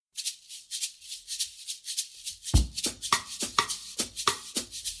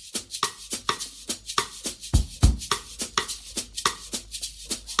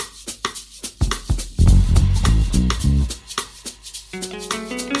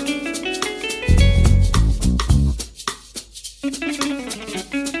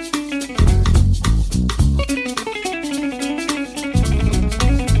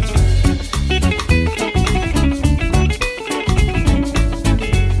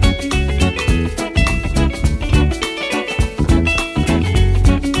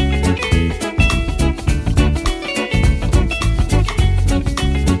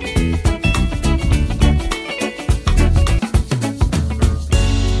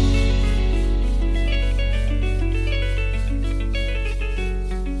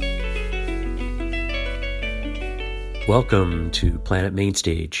Welcome to Planet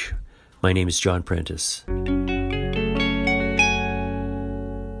Mainstage. My name is John Prentice.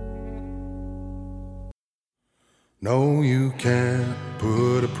 No, you can't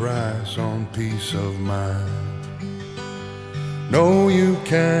put a price on peace of mind. No, you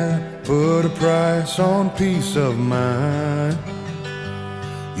can't put a price on peace of mind.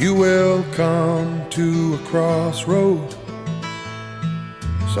 You will come to a crossroad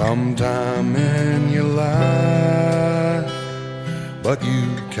sometime in your life, but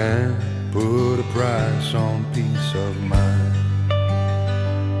you can't put a price on peace of mind.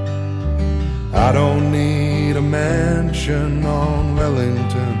 I don't need a mansion on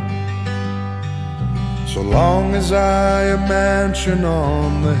Wellington, so long as I a mansion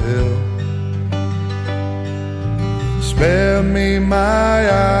on the hill. Spare me my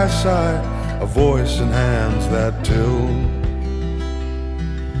eyesight, a voice and hands that till,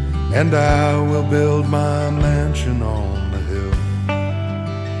 and I will build my mansion on the hill.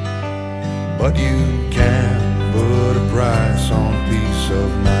 But you can't put a price on peace of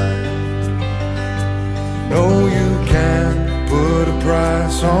mind. No, you can't put a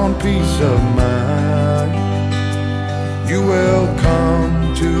price on peace of mind. You will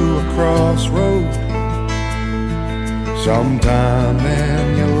come to a crossroad sometime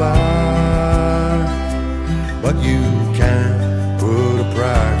in your life, but you can't put a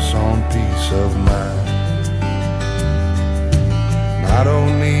price on peace of mind. I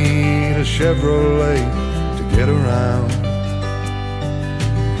don't need a Chevrolet to get around,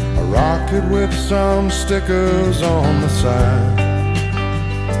 a rocket with some stickers on the side.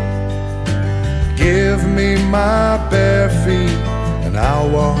 Give me my bare feet and I'll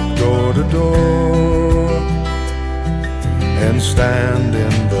walk door to door and stand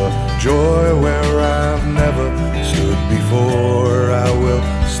in the joy where I've never stood before. I will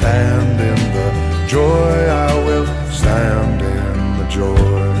stand in the joy, I will stand in the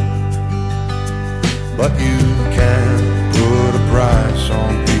joy. But you can't put a price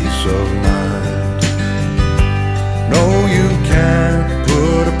on peace of mind. No, you can't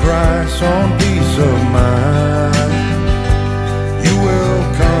put a price on peace of mind. You will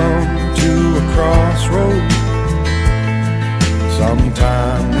come to a crossroad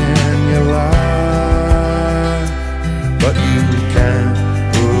sometime in your life, but you can't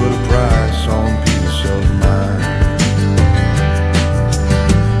put a price on peace of mind.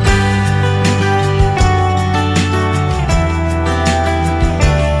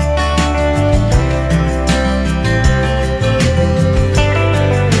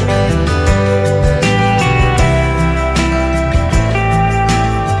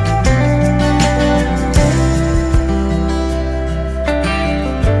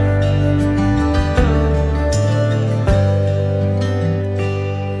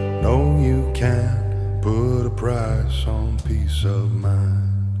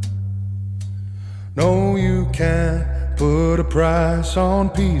 No, you can't put a price on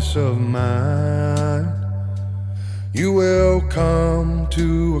peace of mind. You will come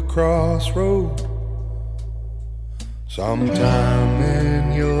to a crossroad sometime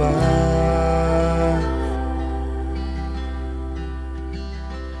in your life,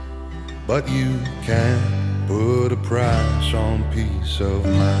 but you can't put a price on peace of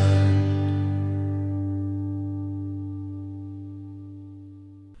mind.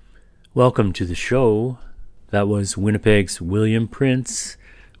 Welcome to the show. That was Winnipeg's William Prince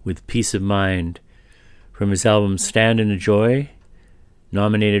with Peace of Mind from his album Stand in the Joy,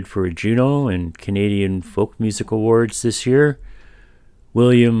 nominated for a Juno and Canadian Folk Music Awards this year.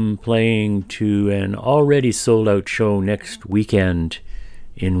 William playing to an already sold out show next weekend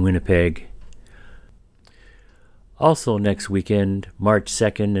in Winnipeg. Also next weekend, March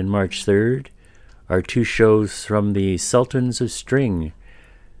 2nd and March 3rd, are two shows from the Sultans of String,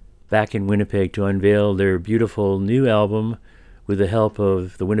 back in Winnipeg to unveil their beautiful new album with the help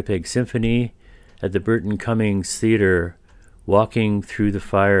of the Winnipeg Symphony at the Burton Cummings Theatre, Walking Through the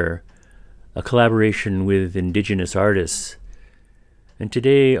Fire, a collaboration with Indigenous artists. And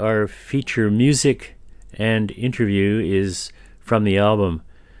today our feature music and interview is from the album.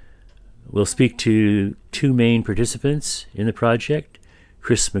 We'll speak to two main participants in the project,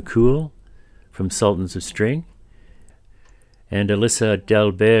 Chris McKool from Sultans of String, and Alyssa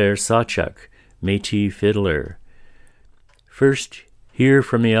delbaere-Sawchuk, Métis fiddler. First, here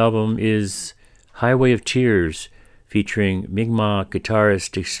from the album is Highway of Tears, featuring Mi'kmaq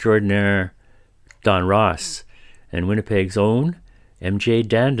guitarist extraordinaire Don Ross and Winnipeg's own MJ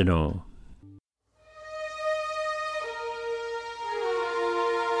Dandino.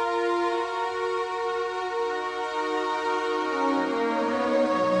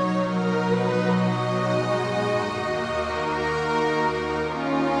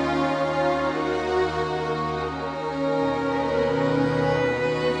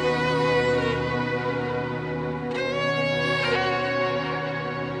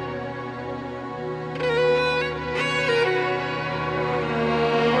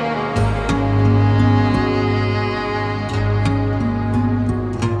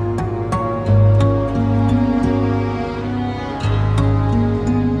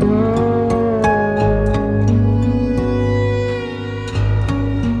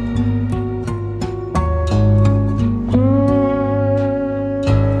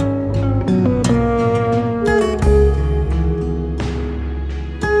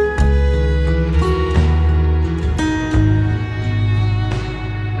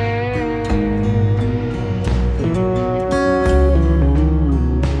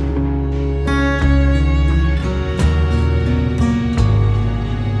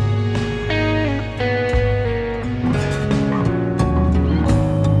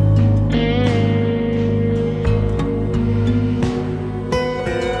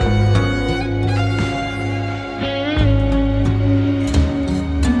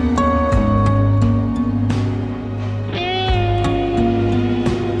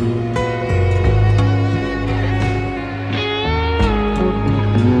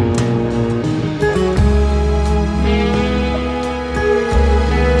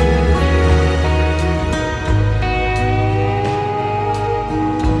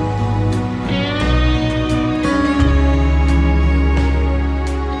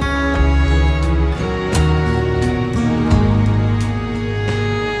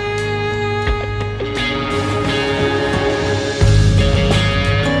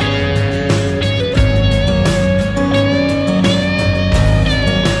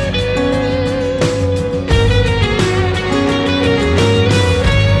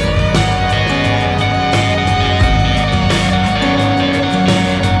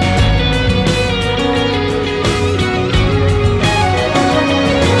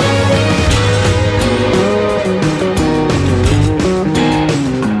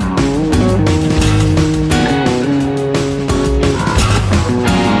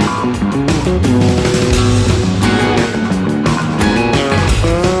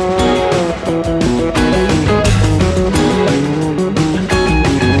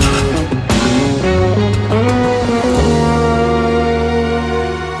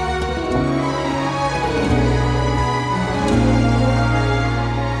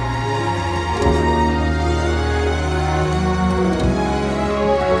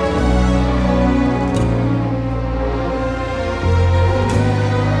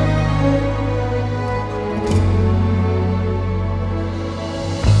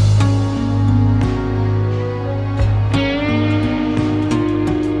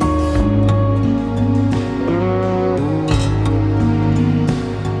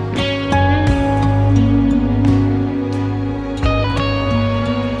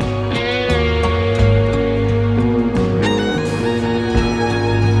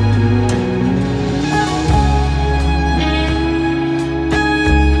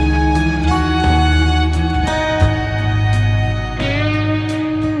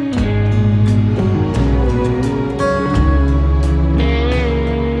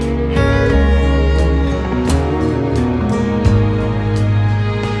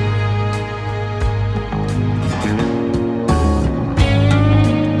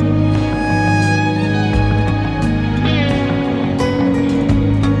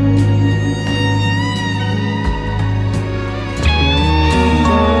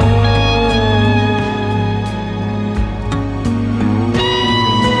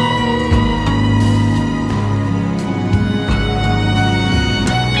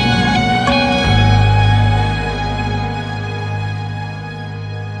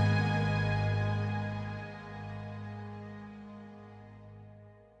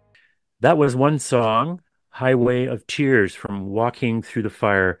 That was one song, Highway of Tears from Walking Through the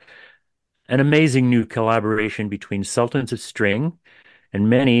Fire, an amazing new collaboration between Sultans of String and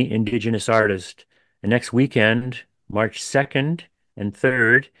many Indigenous artists. And next weekend, March 2nd and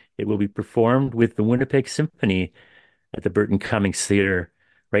 3rd, it will be performed with the Winnipeg Symphony at the Burton Cummings Theatre.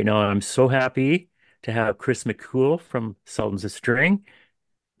 Right now, I'm so happy to have Chris McKool from Sultans of String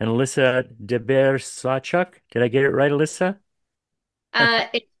and Alyssa delbaere-Sawchuk. Did I get it right, Alyssa?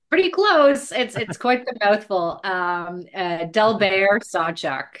 It's pretty close. It's quite the mouthful.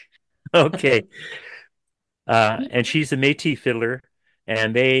 Delbaere-Sawchuk. Okay. And she's a Métis fiddler,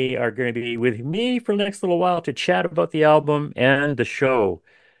 and they are going to be with me for the next little while to chat about the album and the show.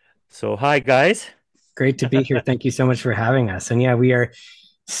 So, hi, guys. Great to be here. Thank you so much for having us. And yeah, we are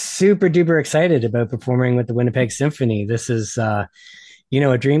super duper excited about performing with the Winnipeg Symphony. This is, a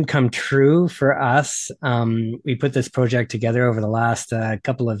dream come true for us. We put this project together over the last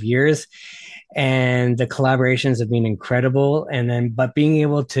couple of years, and the collaborations have been incredible. But being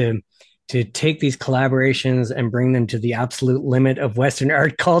able to take these collaborations and bring them to the absolute limit of Western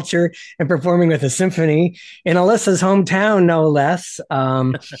art culture and performing with a symphony in Alyssa's hometown, no less,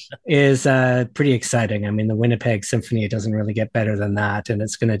 is pretty exciting. I mean, the Winnipeg Symphony, it doesn't really get better than that. And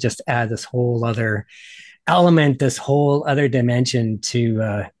it's going to just add this whole other element, this whole other dimension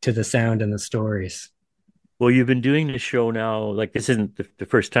to the sound and the stories. Well, you've been doing this show now, like this isn't the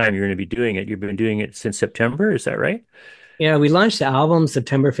first time you're going to be doing it. You've been doing it since September, is that right? Yeah, we launched the album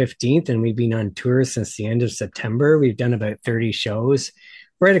September 15th, and we've been on tour since the end of September. We've done about 30 shows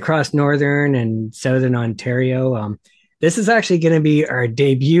right across Northern and Southern Ontario. This is actually going to be our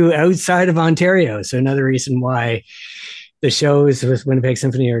debut outside of Ontario. So another reason why the shows with Winnipeg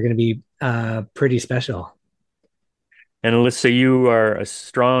Symphony are going to be pretty special. And Alyssa, you are a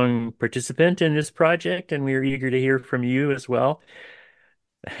strong participant in this project, and we are eager to hear from you as well.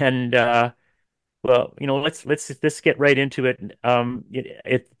 And well, let's get right into it.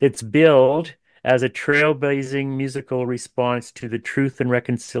 It's billed as a trailblazing musical response to the Truth and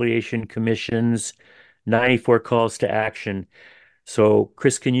Reconciliation Commission's 94 calls to action. So,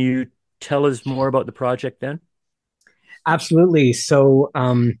 Chris, can you tell us more about the project then? Absolutely. So,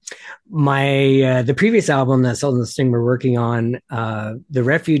 my the previous album that Sultans of Sting were working on, the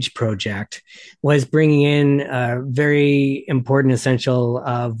Refuge Project, was bringing in very important,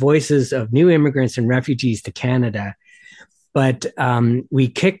 essential voices of new immigrants and refugees to Canada. But we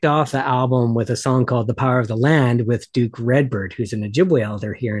kicked off the album with a song called "The Power of the Land" with Duke Redbird, who's an Ojibwe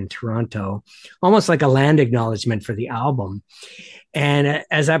elder here in Toronto, almost like a land acknowledgement for the album. And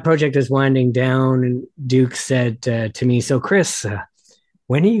as that project is winding down, Duke said to me, "So, Chris,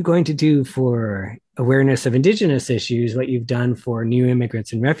 when are you going to do for awareness of Indigenous issues what you've done for new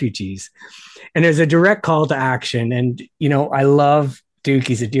immigrants and refugees?" And there's a direct call to action. And, I love Duke.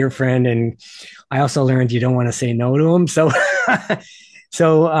 He's a dear friend. And I also learned you don't want to say no to him. So,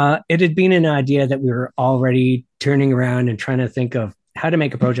 it had been an idea that we were already turning around and trying to think of how to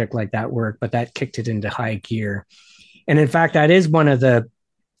make a project like that work, but that kicked it into high gear. And in fact, that is one of the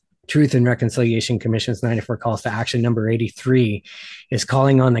Truth and Reconciliation Commission's 94 calls to action. Number 83 is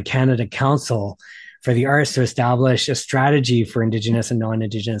calling on the Canada Council for the arts to establish a strategy for Indigenous and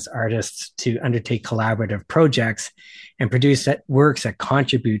non-Indigenous artists to undertake collaborative projects and produce works that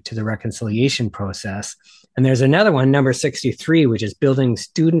contribute to the reconciliation process. And there's another one, number 63, which is building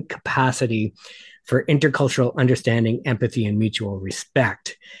student capacity for intercultural understanding, empathy, and mutual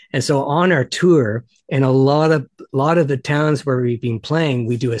respect. And so on our tour, in a lot of the towns where we've been playing,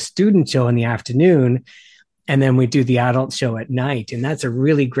 we do a student show in the afternoon, and then we do the adult show at night. And that's a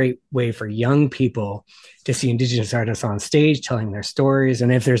really great way for young people to see Indigenous artists on stage telling their stories.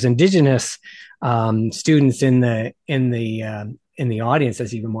 And if there's Indigenous students in the audience,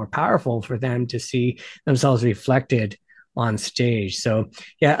 that's even more powerful for them to see themselves reflected on stage. So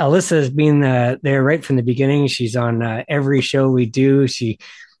yeah, Alyssa has been there right from the beginning. She's on every show we do. She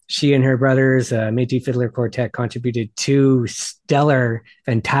and her brothers, Métis Fiddler Quartet, contributed 2 stellar,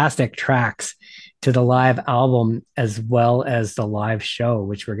 fantastic tracks to the live album as well as the live show,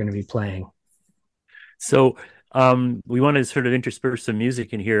 which we're going to be playing. So we want to sort of intersperse some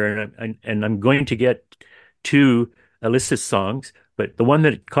music in here, and I'm going to get to Alyssa's songs, but the one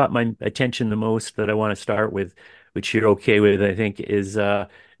that caught my attention the most that I want to start with, which you're okay with, I think, is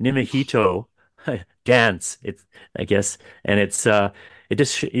Nimihito Dance. It's, I guess, and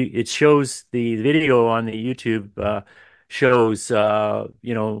it shows the video on the YouTube shows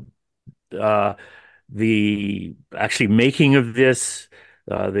the actually making of this,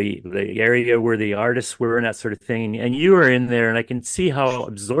 the area where the artists were and that sort of thing. And you are in there, and I can see how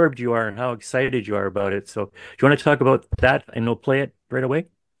absorbed you are and how excited you are about it. So, do you want to talk about that, and we'll play it right away?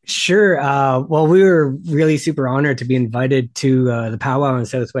 Sure. Well, we were really super honored to be invited to the powwow in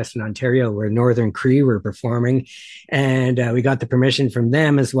southwestern Ontario, where Northern Cree were performing, and we got the permission from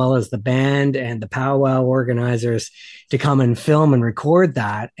them as well as the band and the powwow organizers to come and film and record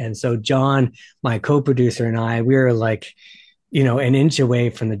that. And so John, my co-producer, and I, we were like, an inch away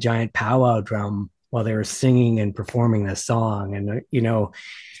from the giant powwow drum while they were singing and performing this song. And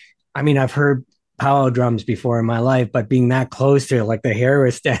I mean, I've heard powwow drums before in my life, but being that close to it, like the hair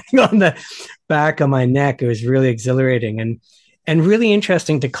was standing on the back of my neck, it was really exhilarating and really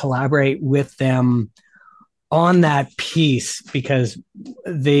interesting to collaborate with them on that piece because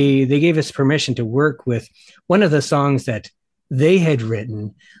they gave us permission to work with one of the songs that they had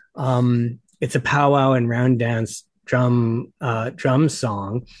written. It's a powwow and round dance drum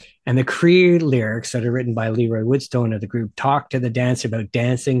song, and the Cree lyrics that are written by Leroy Woodstone of the group talk to the dancer about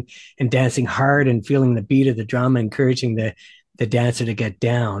dancing and dancing hard and feeling the beat of the drum, encouraging the dancer to get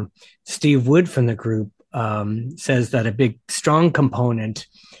down. Steve Wood from the group says that a big strong component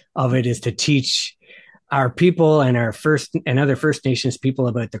of it is to teach our people and our First and other First Nations people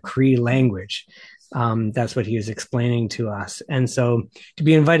about the Cree language. That's what he was explaining to us. And so to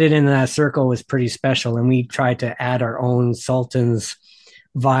be invited into that circle was pretty special. And we tried to add our own Sultans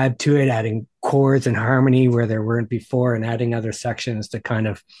vibe to it, adding chords and harmony where there weren't before and adding other sections to kind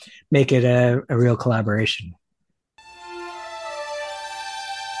of make it a real collaboration.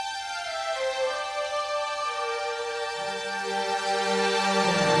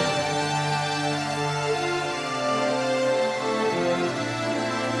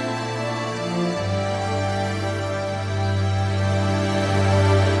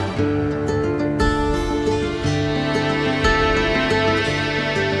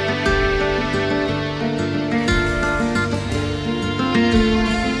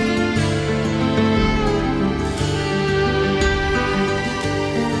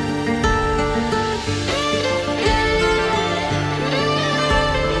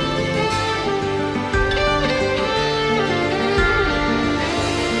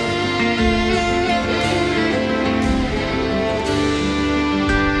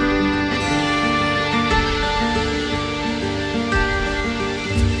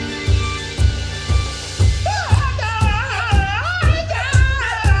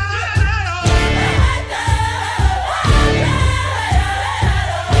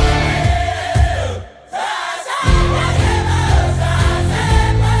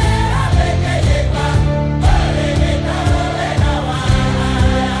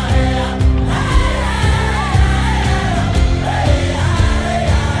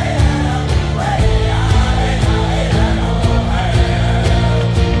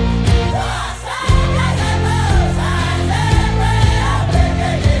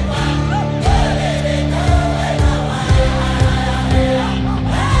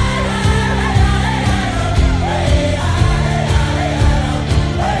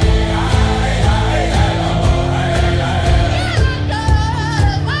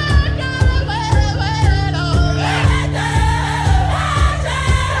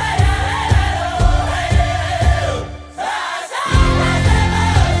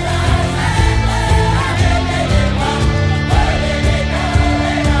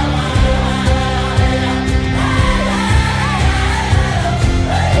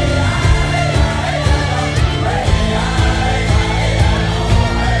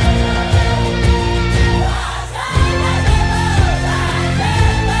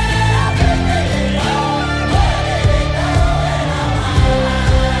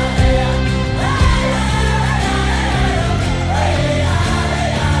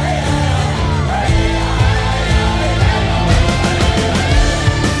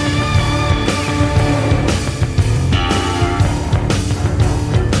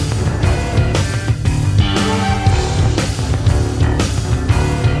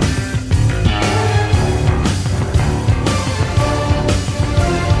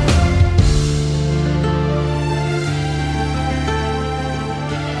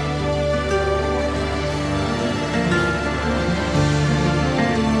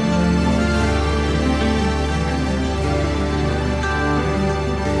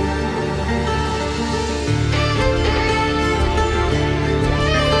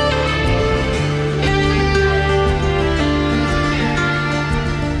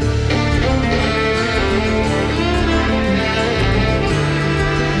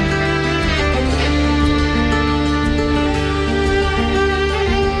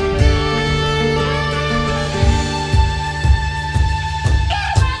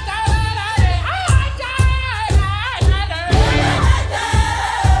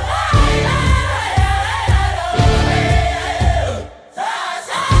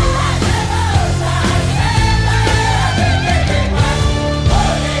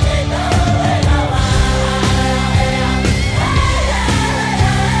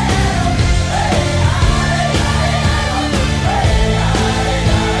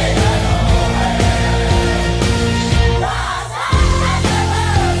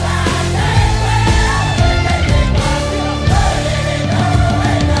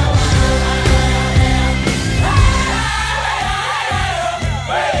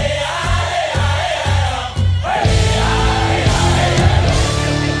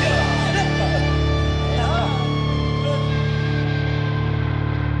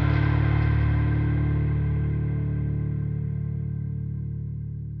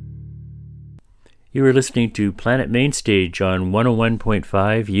 You are listening to Planet Mainstage on 101.5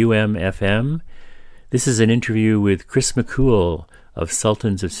 UM-FM. This is an interview with Chris McKool of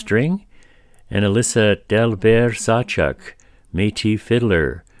Sultans of String and Alyssa delbaere-Sawchuk, Métis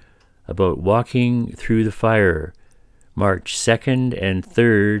fiddler, about Walking Through the Fire, March 2nd and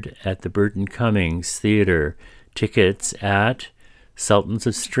 3rd at the Burton Cummings Theatre. Tickets at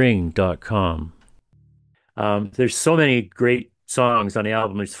sultansofstring.com. There's so many great songs on the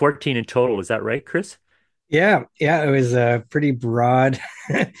album. There's 14 in total. Is that right, Chris? Yeah, it was pretty broad.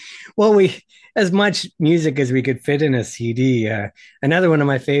 Well, as much music as we could fit in a CD. Another one of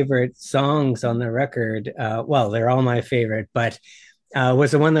my favorite songs on the record, well, they're all my favorite, but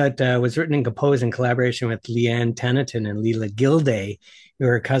was the one that was written and composed in collaboration with Leanne Tennyson and Leela Gilday, who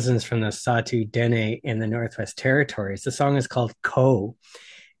are cousins from the Sahtu Dene in the Northwest Territories. The song is called Ko,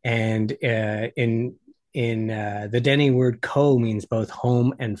 and in the Dene word Ko means both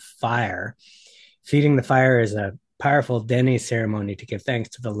home and fire. Feeding the fire is a powerful Dene ceremony to give thanks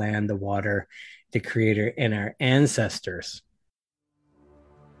to the land, the water, the creator, and our ancestors.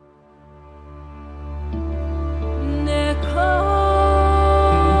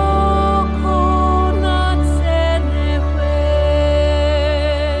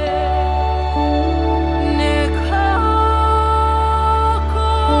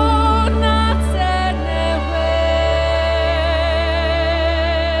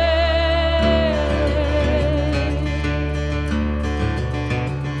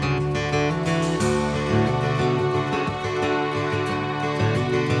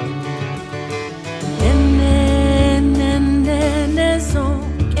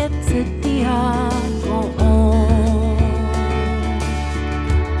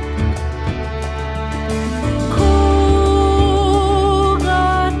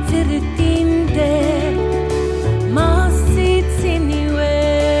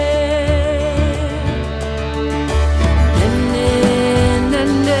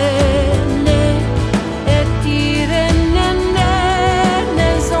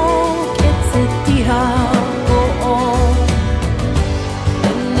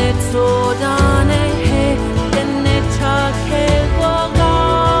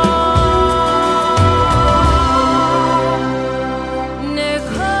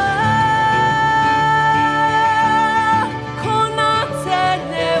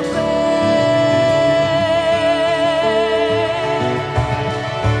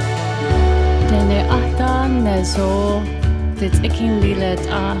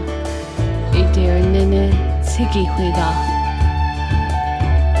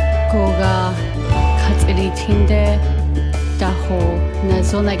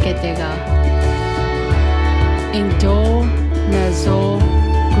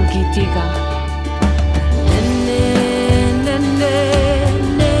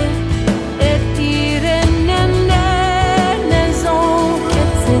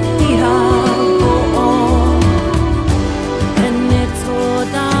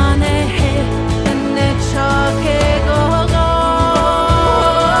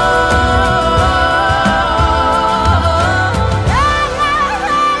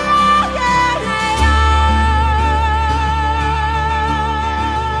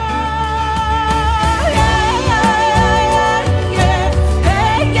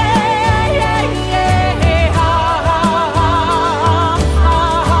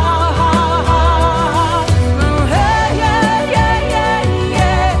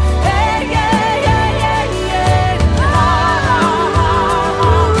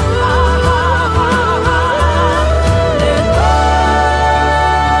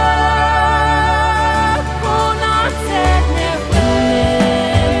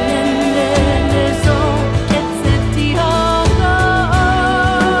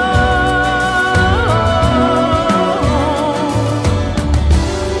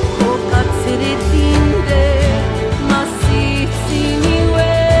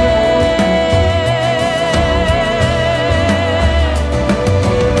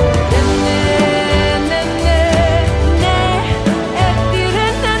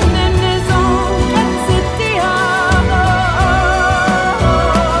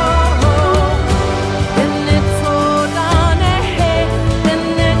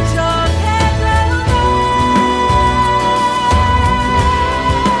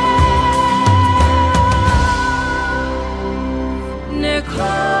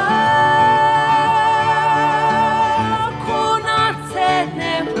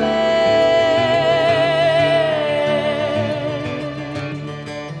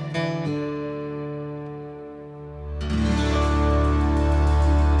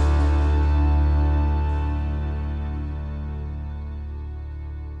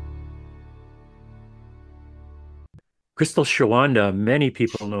 Crystal Shawanda, many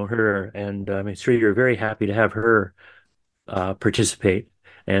people know her, and I'm sure you're very happy to have her participate.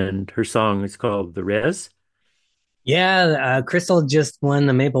 And her song is called The Res. Yeah, Crystal just won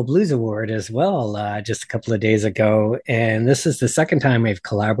the Maple Blues Award as well just a couple of days ago. And this is the second time we've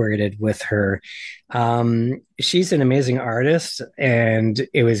collaborated with her. She's an amazing artist, and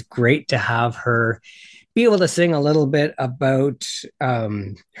it was great to have her be able to sing a little bit about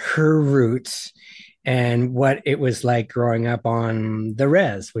her roots and what it was like growing up on the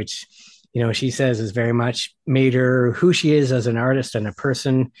res, which, she says has very much made her who she is as an artist and a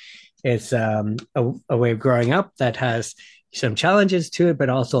person. It's a way of growing up that has some challenges to it, but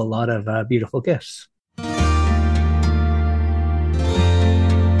also a lot of beautiful gifts.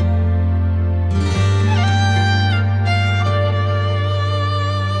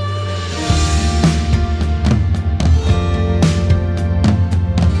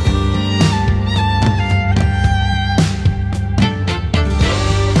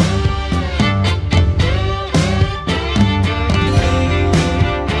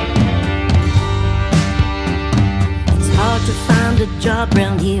 Job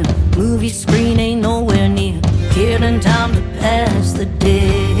round here, movie screen ain't nowhere near, killing time to pass the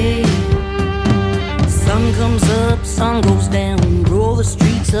day. Sun comes up, sun goes down, roll the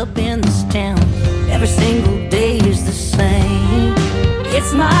streets up in this town. Every single day is the same.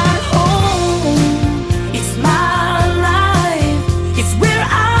 It's my home, it's my life, it's where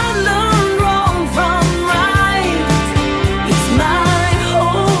I learned wrong from right. It's my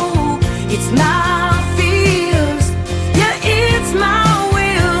hope, it's my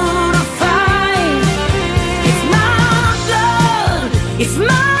it's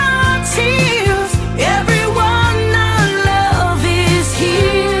my tears, everyone I love is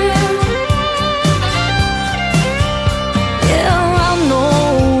here. Yeah, I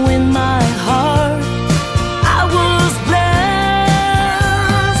know in my heart I was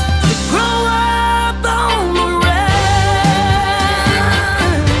blessed to grow up on the res.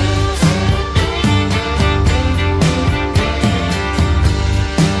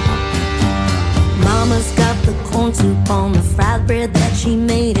 Mama's got the corn soup on the fried bread that she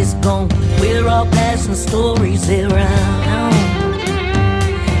made is gone. We're all passing stories around.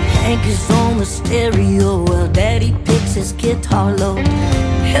 Hank is on the stereo while Daddy picks his guitar low.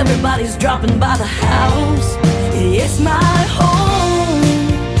 Everybody's dropping by the house. It's my home,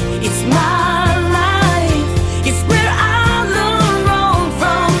 it's my life, it's where I learned wrong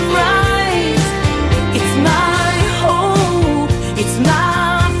from right. It's my hope, it's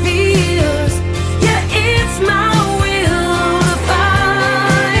my fears, yeah, it's my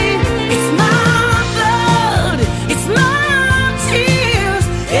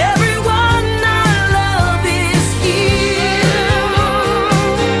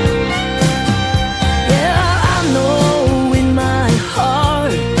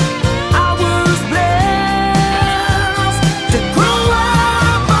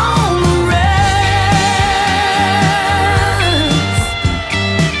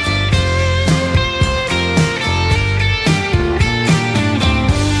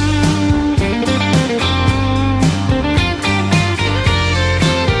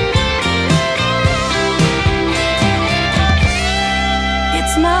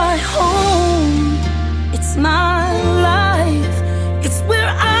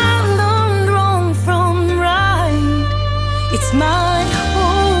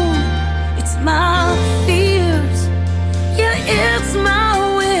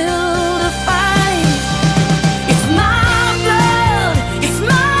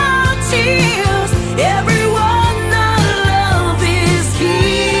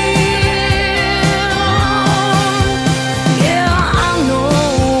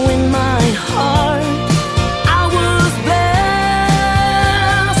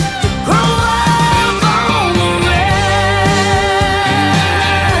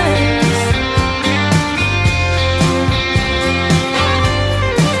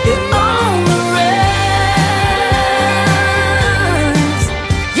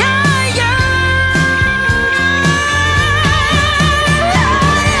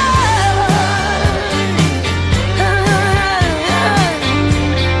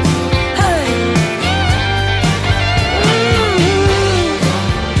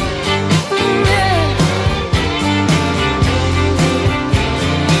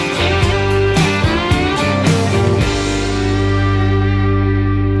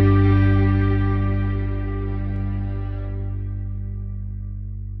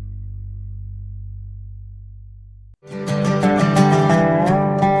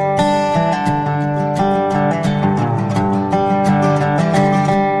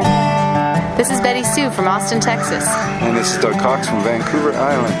This is Betty Sue from Austin, Texas. And this is Doug Cox from Vancouver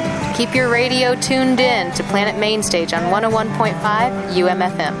Island. Keep your radio tuned in to Planet Mainstage on 101.5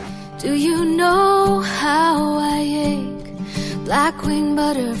 UMFM. Do you know how I ache, black-winged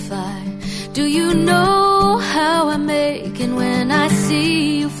butterfly? Do you know how I'm aching when I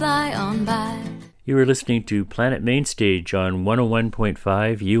see you fly on by? You were listening to Planet Mainstage on 101.5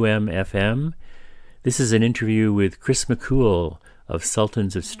 UMFM. This is an interview with Chris McKool of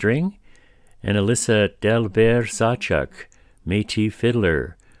Sultans of String and Alyssa delbaere-Sawchuk, Métis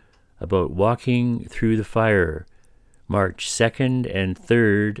fiddler, about Walking Through the Fire, March 2nd and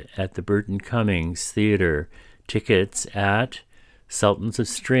 3rd at the Burton Cummings Theatre. Tickets at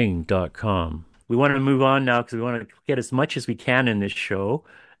sultansofstring.com. We want to move on now because we want to get as much as we can in this show.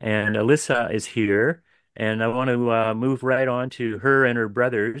 And Alyssa is here, and I want to move right on to her and her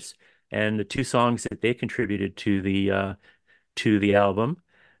brothers and the two songs that they contributed to the album,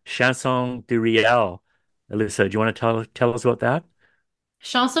 Chanson de Riel. Alyssa, do you want to tell us about that?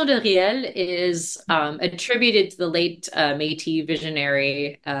 Chanson de Riel is attributed to the late Métis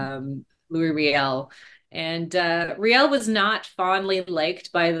visionary Louis Riel. And Riel was not fondly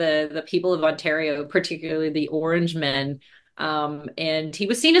liked by the people of Ontario, particularly the Orange men. And he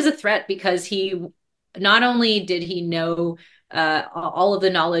was seen as a threat because he not only did he know all of the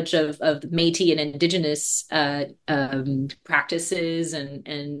knowledge of Métis and Indigenous practices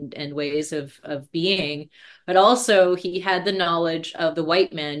and ways of being, but also he had the knowledge of the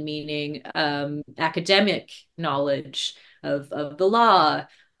white man, meaning academic knowledge of the law,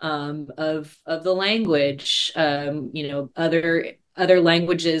 of the language, other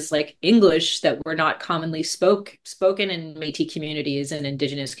languages like English that were not commonly spoken in Métis communities and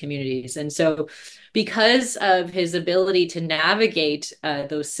Indigenous communities. And so because of his ability to navigate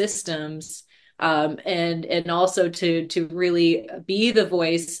those systems and also to really be the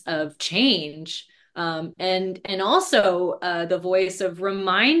voice of change and also the voice of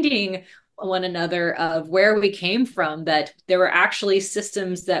reminding one another of where we came from, that there were actually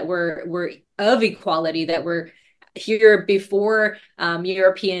systems that were of equality that were here before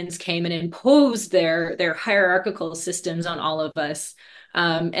Europeans came and imposed their hierarchical systems on all of us.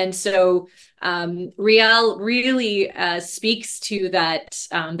 And so Riel really speaks to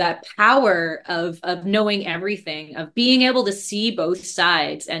that power of knowing everything, of being able to see both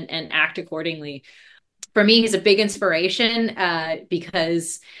sides and act accordingly. For me, he's a big inspiration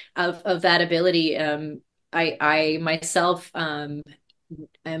because of that ability. I myself am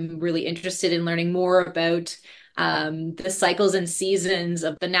really interested in learning more about the cycles and seasons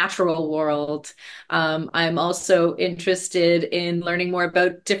of the natural world. I'm also interested in learning more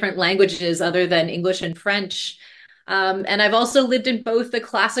about different languages other than English and French. And I've also lived in both the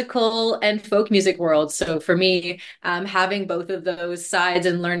classical and folk music world. So for me, having both of those sides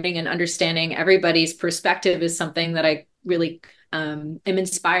and learning and understanding everybody's perspective is something that I really am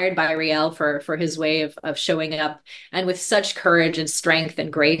inspired by Riel for his way of showing up, and with such courage and strength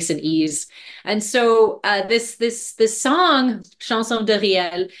and grace and ease. And so this song, Chanson de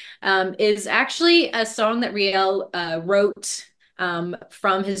Riel, is actually a song that Riel wrote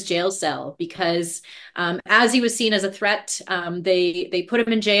from his jail cell, because as he was seen as a threat, they put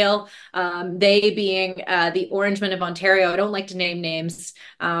him in jail. They being the Orangemen of Ontario. I don't like to name names,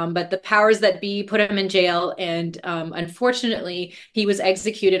 but the powers that be put him in jail. And unfortunately, he was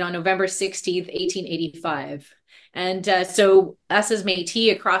executed on November 16th, 1885. And so us as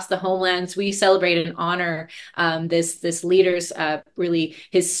Métis across the homelands, we celebrate and honor this leader's really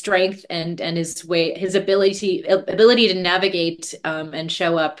his strength and his ability to navigate and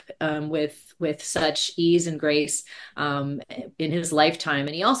show up with such ease and grace in his lifetime.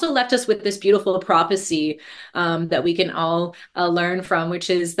 And he also left us with this beautiful prophecy that we can all learn from, which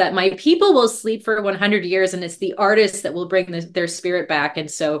is that my people will sleep for 100 years, and it's the artists that will bring their spirit back. And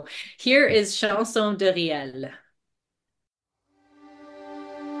so here is Chanson de Riel.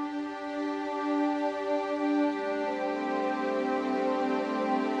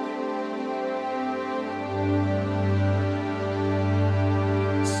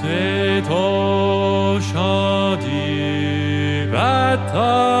 C'est au champ de bataille,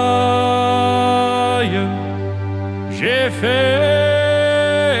 j'ai fait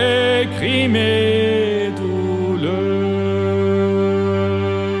écrire mes douleurs,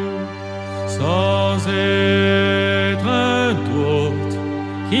 sans être un doute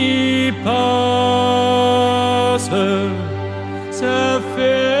qui passe, ça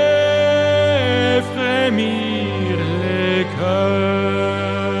fait frémir les cœurs.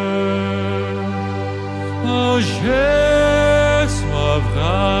 Je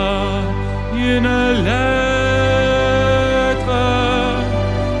soivrai une lettre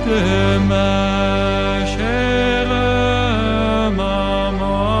de ma chère maman.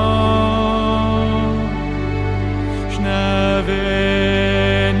 Je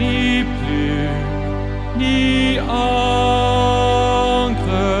n'avais ni plume ni encre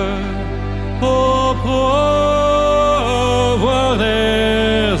pour pouvoir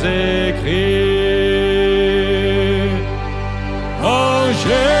les écrire. Oh,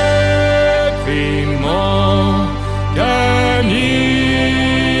 j'écris mon canif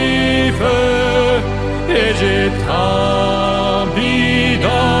et j'ai trempé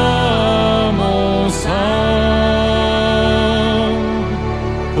dans mon sang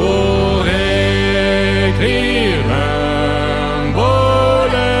pour écrire un beau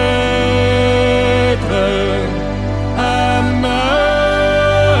lettre à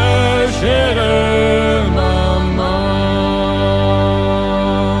ma chère maman.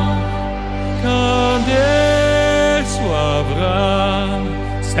 Quand elle soivra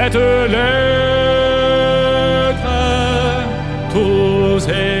cette lettre, tous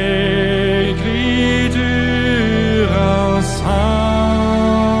écritures en sang,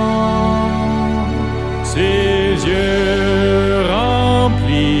 ses yeux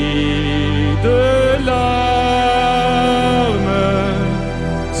remplis de larmes,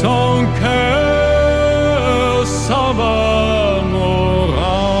 son cœur s'en va mourant.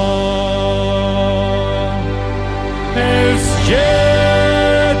 Elle se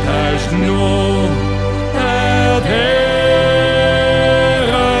jette à genoux à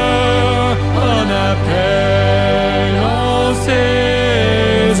terre en appelant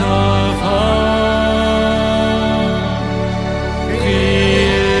ses enfants.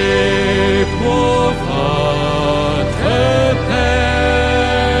 Priez pour votre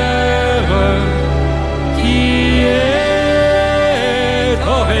Père qui est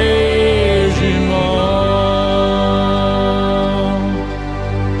au régiment.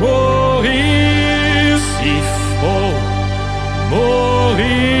 Mourir s'il faut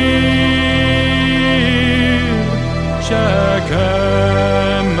mourir,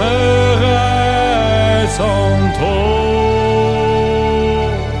 chacun meurt à son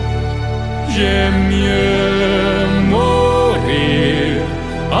tour. J'aime mieux mourir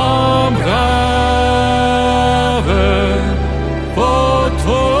en brave, faut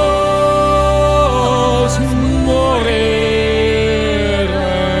tous mourir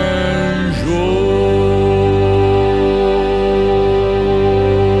un jour.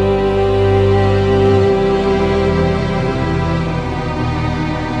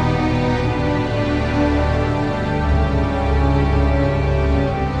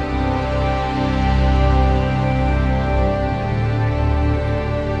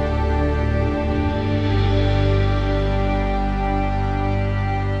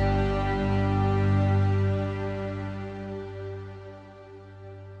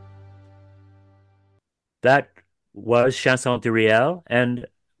 That was Chanson de Riel, and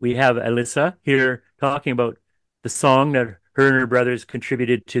we have Alyssa here talking about the song that her and her brothers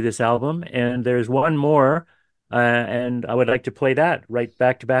contributed to this album. And there's one more, and I would like to play that right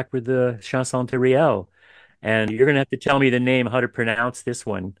back to back with the Chanson de Riel. And you're going to have to tell me the name, how to pronounce this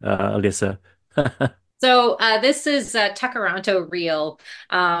one, Alyssa. So this is Takaranto Reel.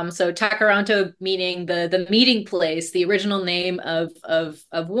 So Takaranto meaning the meeting place, the original name of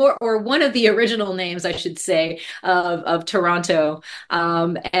war, or one of the original names, I should say, of Toronto.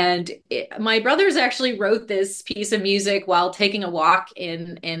 My brothers actually wrote this piece of music while taking a walk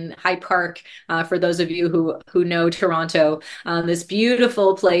in Hyde Park. For those of you who know Toronto, this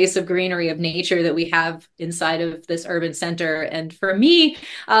beautiful place of greenery, of nature that we have inside of this urban center. And for me,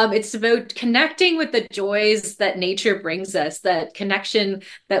 it's about connecting with the joys that nature brings us, that connection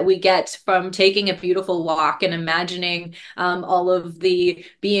that we get from taking a beautiful walk and imagining all of the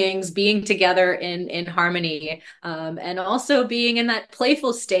beings being together in harmony, and also being in that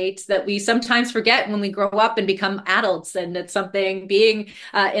playful state that we sometimes forget when we grow up and become adults. And it's something, being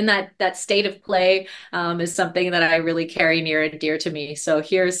in that state of play is something that I really carry near and dear to me. So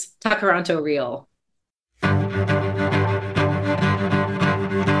here's Takaranto Reel.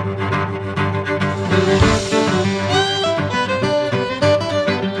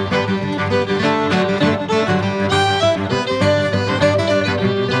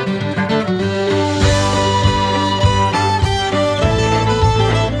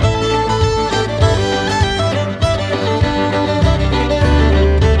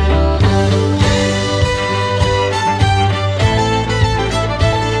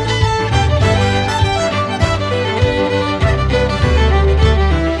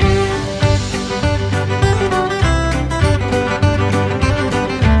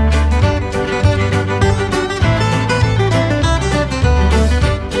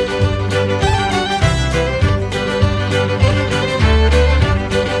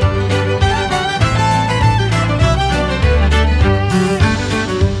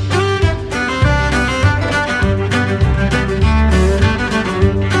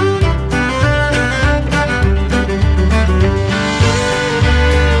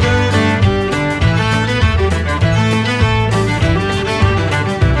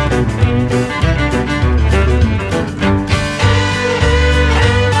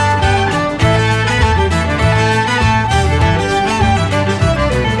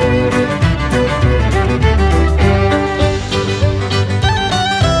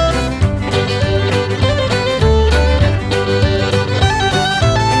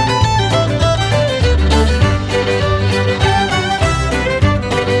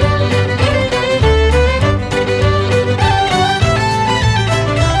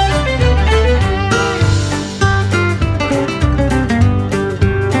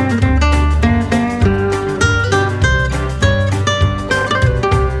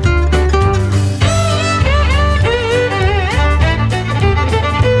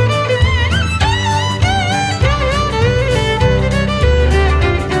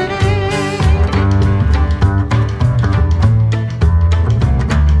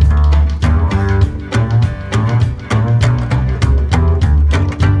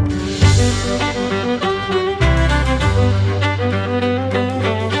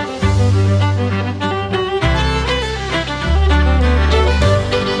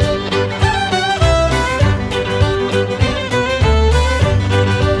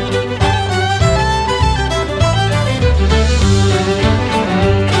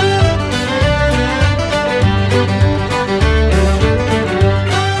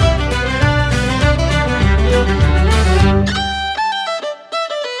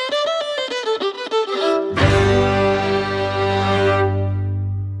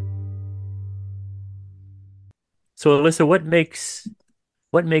 So, Alyssa, what makes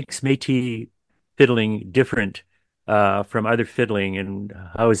Métis fiddling different from other fiddling, and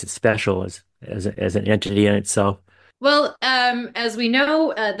how is it special as an entity in itself? Well, as we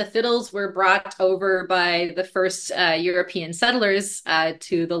know, the fiddles were brought over by the first European settlers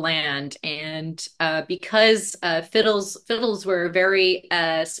to the land, and because fiddles were very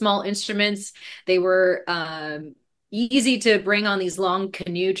small instruments, they were easy to bring on these long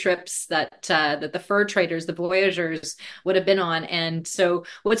canoe trips that the fur traders, the voyageurs, would have been on. And so,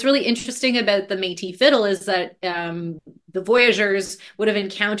 what's really interesting about the Métis fiddle is that the voyageurs would have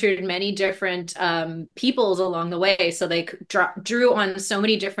encountered many different peoples along the way. So they drew on so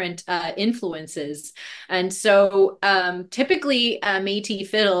many different influences. And so typically, Métis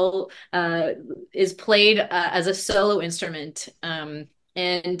fiddle is played as a solo instrument.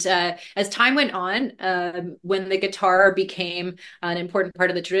 And as time went on, when the guitar became an important part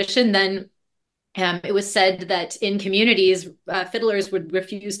of the tradition, then it was said that in communities, fiddlers would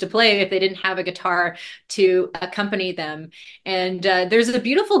refuse to play if they didn't have a guitar to accompany them. And there's a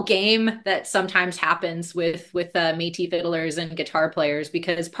beautiful game that sometimes happens with Métis fiddlers and guitar players,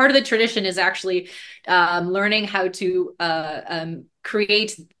 because part of the tradition is actually learning how to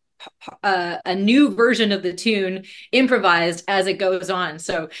create a new version of the tune improvised as it goes on.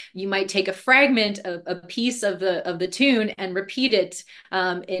 So you might take a fragment of a piece of the tune and repeat it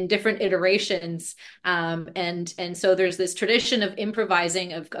in different iterations. And so there's this tradition of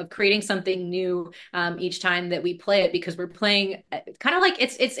improvising, of creating something new each time that we play it, because we're playing kind of like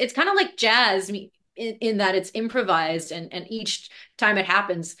it's kind of like jazz. In that it's improvised, and each time it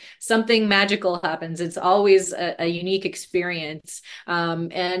happens, something magical happens. It's always a unique experience.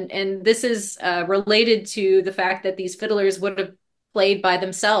 And this is related to the fact that these fiddlers would have played by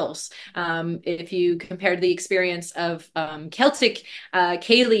themselves. If you compared the experience of Celtic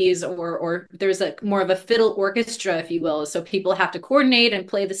ceilidhs, or there's a more of a fiddle orchestra, if you will. So people have to coordinate and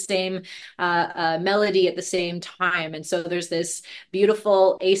play the same melody at the same time. And so there's this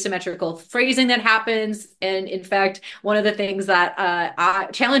beautiful asymmetrical phrasing that happens. And in fact, one of the things that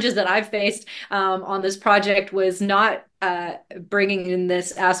challenges that I've faced on this project was not bringing in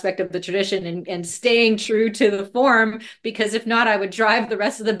this aspect of the tradition and staying true to the form, because if not, I would drive the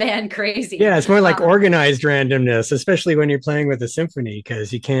rest of the band crazy. Yeah, it's more like organized randomness, especially when you're playing with a symphony,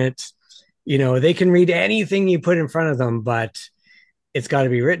 because you can't, they can read anything you put in front of them, but it's got to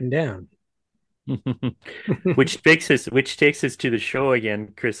be written down. Which takes us to the show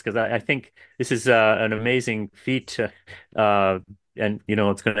again, Chris, because I think this is an amazing feat, and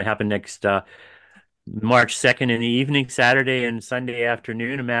it's going to happen next March 2nd in the evening, Saturday and Sunday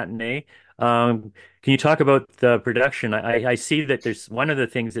afternoon, a matinee. Can you talk about the production? I see that there's one of the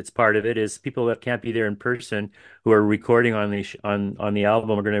things that's part of it is people that can't be there in person who are recording on the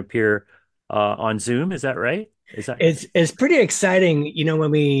album are going to appear on Zoom. Is that right? It's pretty exciting.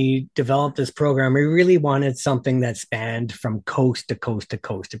 When we developed this program, we really wanted something that spanned from coast to coast to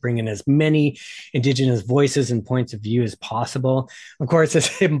coast to bring in as many Indigenous voices and points of view as possible. Of course,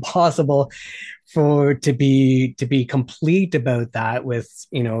 it's impossible to be complete about that with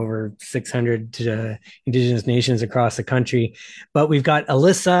over 600 Indigenous nations across the country. But we've got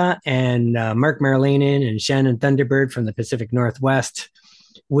Alyssa and Mark Marlenen and Shannon Thunderbird from the Pacific Northwest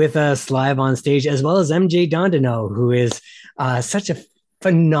with us live on stage, as well as MJ Dondino, who is such a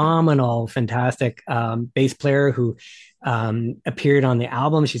phenomenal, fantastic bass player who appeared on the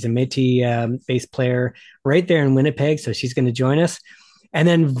album. She's a Métis bass player right there in Winnipeg, so she's going to join us. And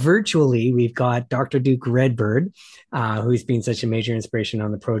then virtually, we've got Dr. Duke Redbird, who's been such a major inspiration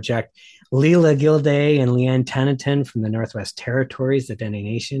on the project, Leela Gilday and Leanne Tannington from the Northwest Territories, the Dene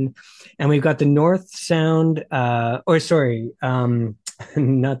Nation. And we've got the North Sound, not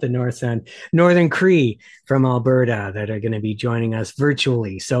the North Sound, Northern Cree from Alberta that are going to be joining us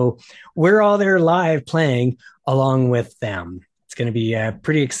virtually. So we're all there live playing along with them. It's going to be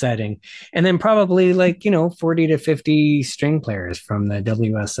pretty exciting. And then probably 40 to 50 string players from the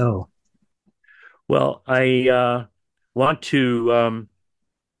WSO. Well, I want to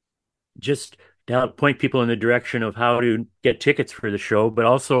just point people in the direction of how to get tickets for the show, but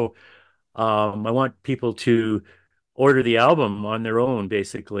also I want people to order the album on their own,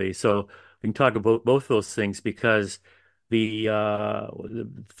 basically. So we can talk about both those things, because one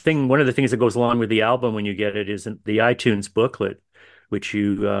of the things that goes along with the album when you get it is the iTunes booklet, which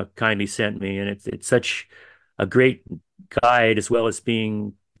you kindly sent me, and it's such a great guide as well as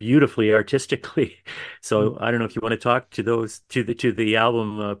being beautifully artistically. So I don't know if you want to talk to the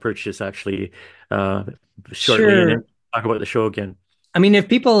album purchase actually shortly, Sure. and then talk about the show again. I mean, if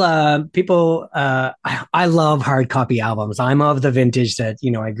I love hard copy albums. I'm of the vintage that,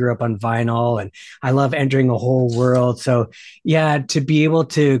 I grew up on vinyl and I love entering a whole world. So yeah, to be able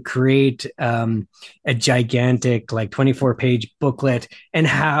to create a gigantic, like 24-page booklet and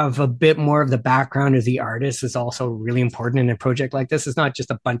have a bit more of the background of the artist is also really important in a project like this. It's not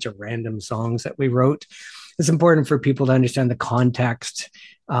just a bunch of random songs that we wrote. It's important for people to understand the context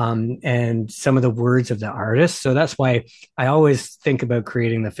and some of the words of the artist. So that's why I always think about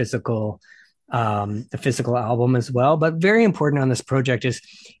creating the physical album as well. But very important on this project is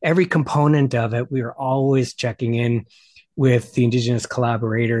every component of it. We are always checking in with the Indigenous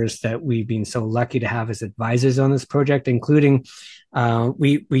collaborators that we've been so lucky to have as advisors on this project, including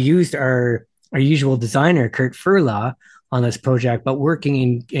we used our usual designer, Kurt Furla, on this project, but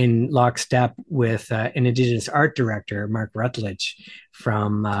working in lockstep with an Indigenous art director, Mark Rutledge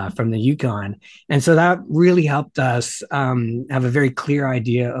from the Yukon. And so that really helped us have a very clear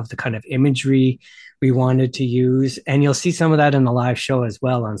idea of the kind of imagery we wanted to use. And you'll see some of that in the live show as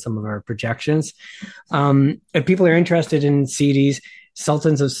well on some of our projections. If people are interested in CDs,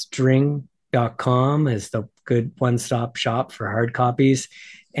 sultansofstring.com is the good one-stop shop for hard copies.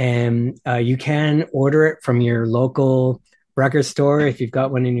 And you can order it from your local record store if you've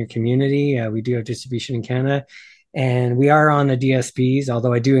got one in your community. We do have distribution in Canada, and we are on the DSPs,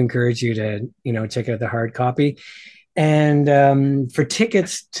 although I do encourage you to, check out the hard copy. And for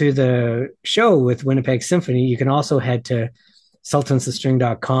tickets to the show with Winnipeg Symphony, you can also head to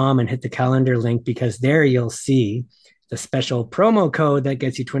sultansofstring.com and hit the calendar link, because there you'll see the special promo code that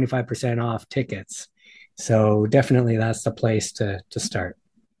gets you 25% off tickets. So definitely that's the place to start.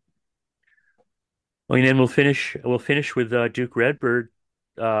 Well, and then we'll finish with Duke Redbird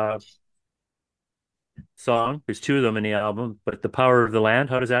song. There's two of them in the album, but The Power of the Land.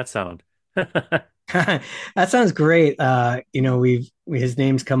 How does that sound? That sounds great. His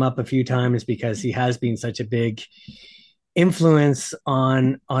name's come up a few times because he has been such a big influence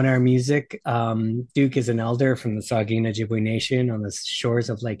on our music. Duke is an elder from the Saugeen Ojibwe Nation on the shores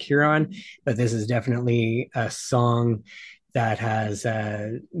of Lake Huron, but this is definitely a song that has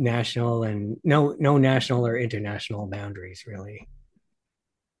national and no national or international boundaries, really.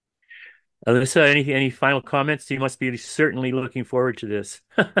 Alyssa, any final comments? You must be certainly looking forward to this.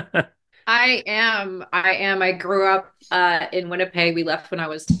 I am. I grew up in Winnipeg. We left when I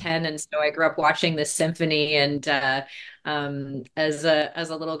was 10, and so I grew up watching the symphony. And as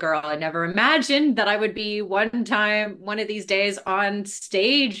a little girl, I never imagined that I would be one of these days on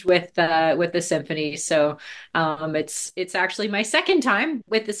stage with the symphony. So it's actually my second time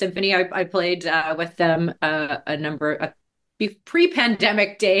with the symphony. I played with them a number of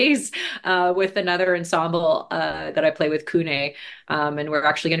pre-pandemic days with another ensemble that I play with Kune. And we're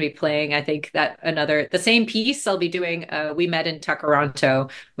actually going to be playing, I think, the same piece I'll be doing. We Met in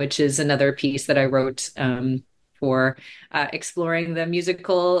Takaranto, which is another piece that I wrote for exploring the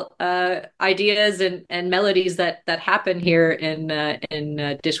musical ideas and melodies that happen here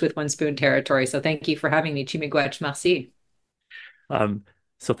in Dish with One Spoon territory. So thank you for having me. Chimigwech, merci.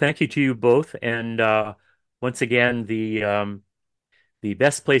 So thank you to you both. And once again, the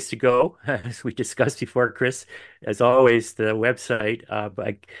best place to go, as we discussed before, Chris, as always, the website.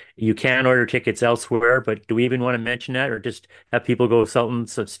 But you can order tickets elsewhere, but do we even want to mention that, or just have people go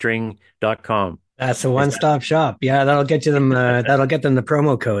sultansofstring.com? That's a one-stop shop. Yeah, that'll get them. That'll get them the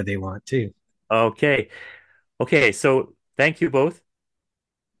promo code they want too. Okay. So thank you both.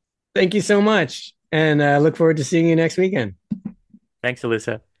 Thank you so much, and look forward to seeing you next weekend. Thanks,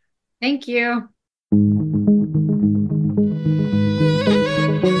 Alyssa. Thank you.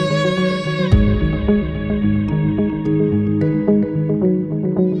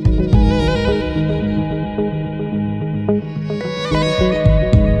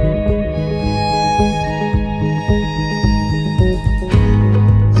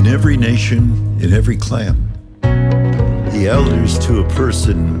 In every nation, in every clan, the elders to a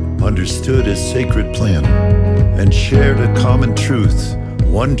person understood a sacred plan and shared a common truth,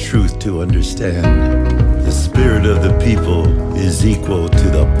 one truth to understand. The spirit of the people is equal to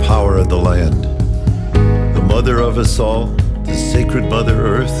the power of the land. The mother of us all, the sacred Mother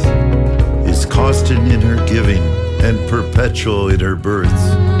Earth, is constant in her giving and perpetual in her birth.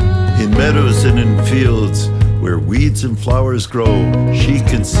 In meadows and in fields where weeds and flowers grow, she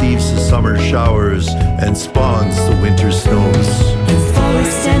conceives the summer showers and spawns the winter snows. In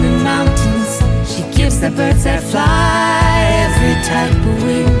forests and in mountains, she gives the birds that fly every type of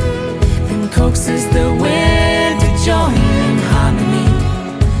wing, and coaxes the wind to join in harmony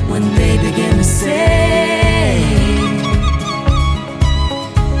when they begin to sing.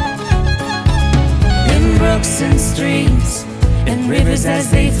 In brooks and streams and rivers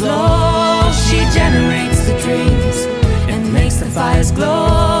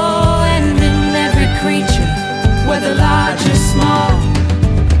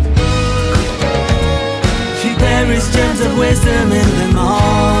wisdom in them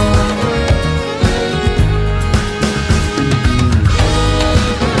all.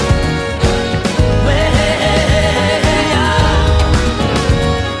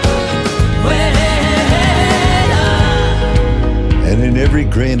 And in every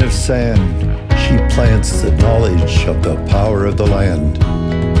grain of sand, she plants the knowledge of the power of the land.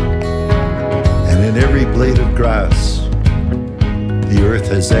 And in every blade of grass, the earth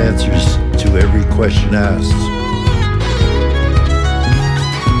has answers to every question asked.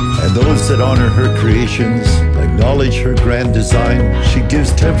 And those that honor her creations acknowledge her grand design. She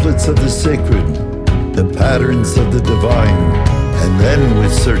gives templates of the sacred, the patterns of the divine, and then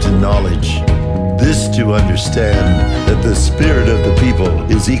with certain knowledge, this to understand, that the spirit of the people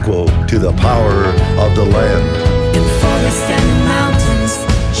is equal to the power of the land. In forests and in mountains,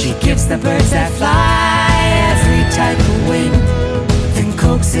 she gives the birds that fly every type of wing, then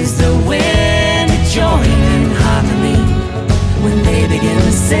coaxes the wind to join in harmony when they begin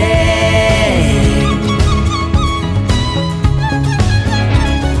to sing.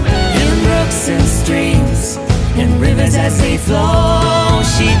 In brooks and streams, in rivers as they flow,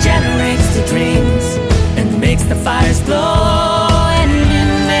 she generates the dreams and makes the fires glow. And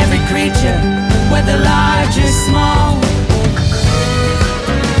in every creature, whether large or small,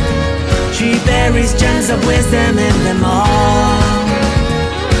 she buries gems of wisdom in them all.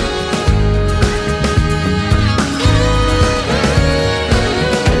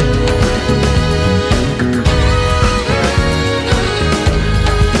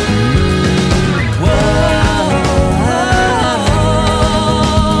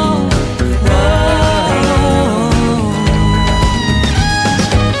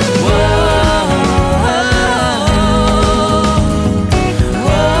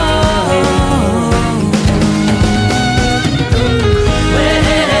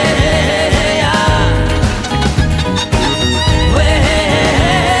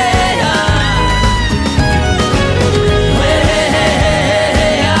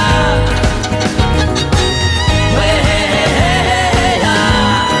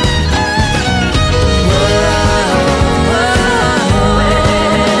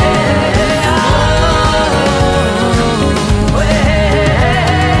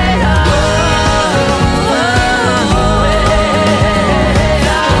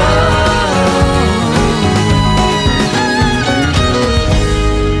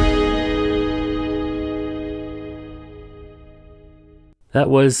 That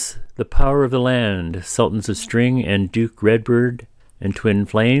was The Power of the Land, Sultans of String and Duke Redbird and Twin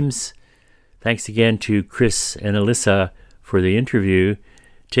Flames. Thanks again to Chris and Alyssa for the interview.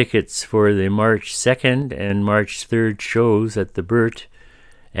 Tickets for the March 2nd and March 3rd shows at the Burt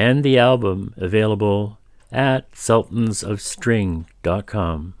and the album available at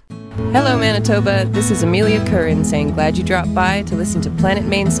sultansofstring.com. Hello, Manitoba. This is Amelia Curran saying glad you dropped by to listen to Planet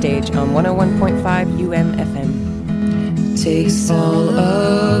Mainstage on 101.5 UM-FM. Takes all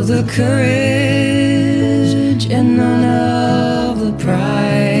of the courage and none of the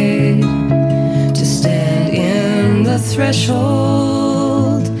pride to stand in the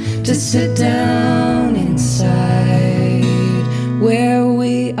threshold, to sit down inside where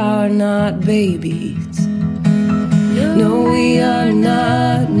we are not babies. No, we are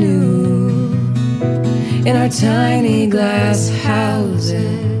not new in our tiny glass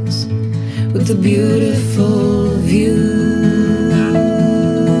houses with a beautiful view.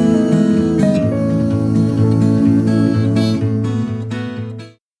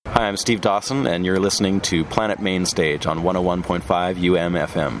 Hi, I'm Steve Dawson, and you're listening to Planet Mainstage on 101.5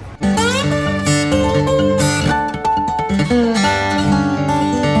 UM-FM.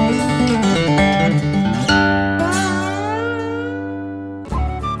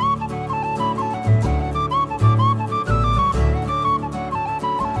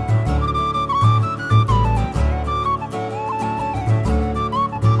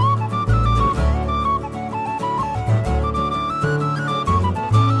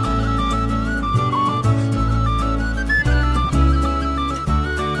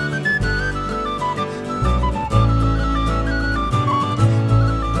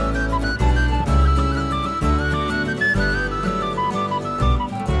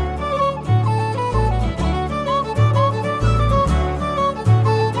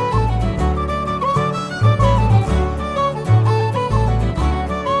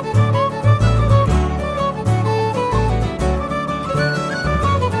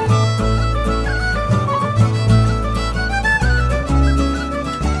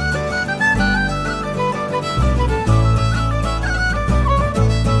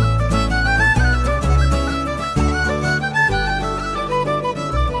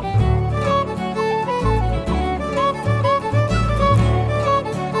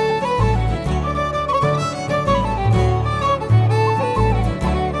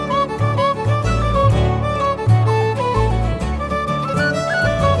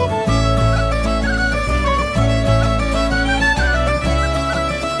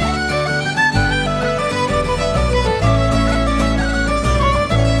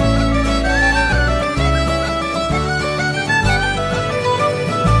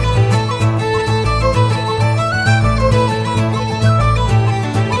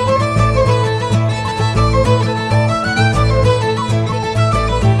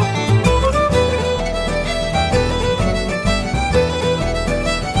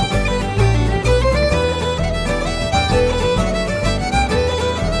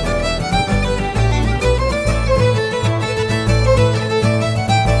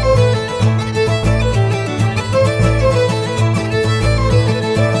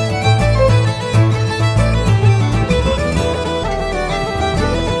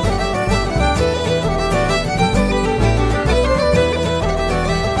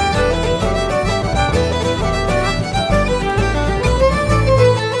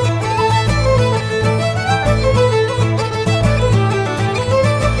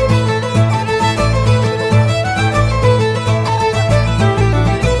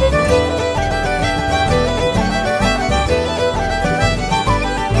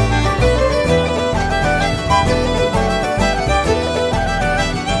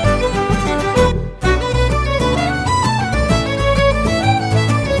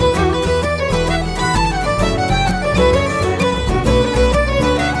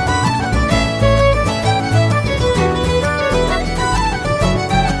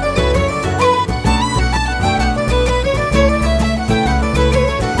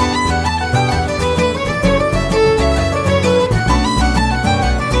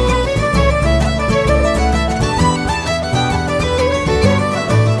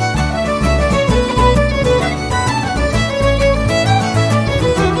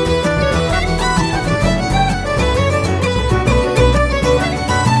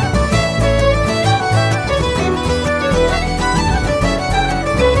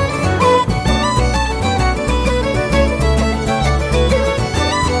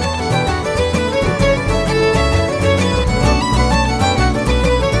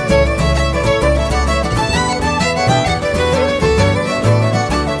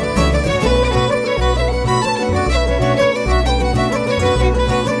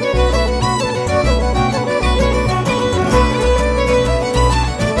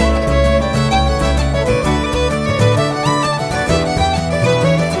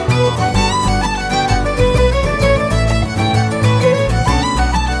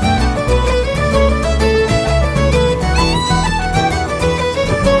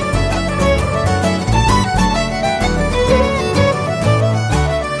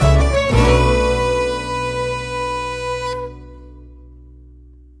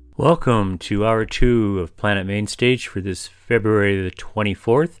 Welcome to Hour 2 of Planet Mainstage for this February the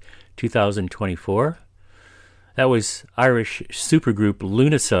 24th, 2024. That was Irish supergroup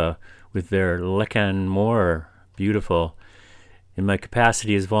Lunasa with their Lecan More. Beautiful. In my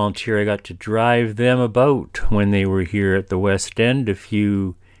capacity as volunteer, I got to drive them about when they were here at the West End a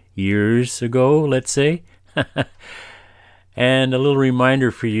few years ago, let's say. And a little reminder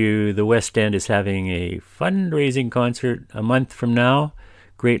for you, the West End is having a fundraising concert a month from now.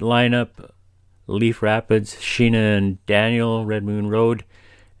 Great lineup, Leaf Rapids, Sheena and Daniel, Red Moon Road,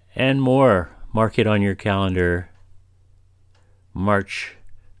 and more. Mark it on your calendar. March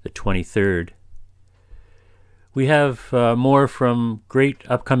the 23rd. We have more from great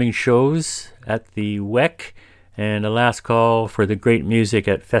upcoming shows at the WEC and a last call for the great music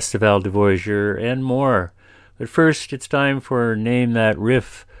at Festival de Voyageur and more. But first, it's time for Name That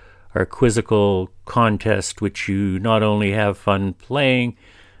Riff, our quizzical contest, which you not only have fun playing,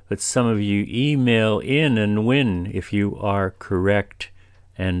 but some of you email in and win if you are correct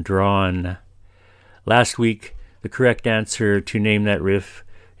and drawn. Last week, the correct answer to Name That Riff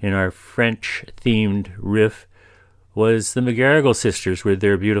in our French-themed riff was the McGarrigle sisters with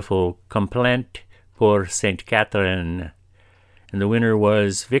their beautiful Complainte pour Sainte Catherine. And the winner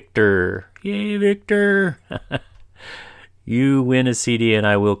was Victor. Yay, Victor! You win a CD and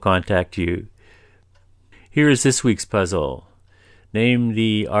I will contact you. Here is this week's puzzle. Name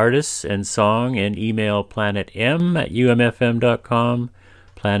the artist and song and email planetm@umfm.com.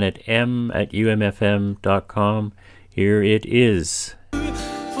 planetm@umfm.com. Here it is.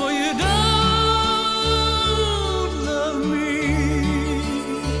 For you don't love me,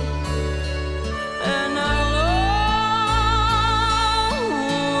 and I'll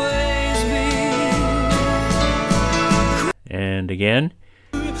always be. And again.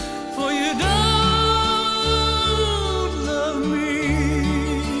 For you don't love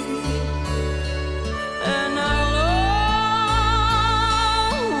me, and I'll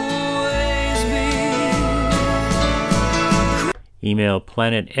always be. Email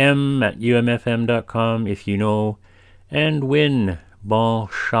planetm@umfm.com if you know, and win. Bon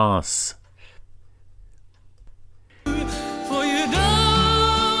chance. For you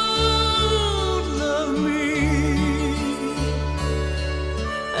don't love me,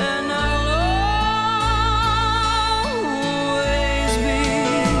 and I'll always be.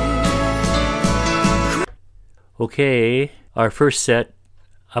 Okay, our first set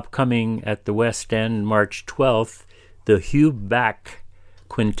upcoming at the West End March 12th, the Hugh Back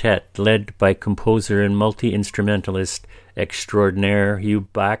Quintet, led by composer and multi-instrumentalist extraordinaire Hugh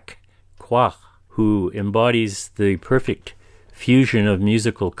Back Quach, who embodies the perfect fusion of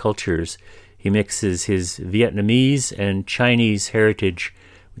musical cultures. He mixes his Vietnamese and Chinese heritage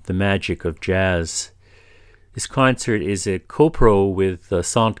with the magic of jazz. This concert is a co-pro with the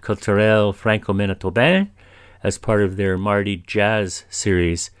Centre Culturel Franco-Manitobain as part of their Mardi Jazz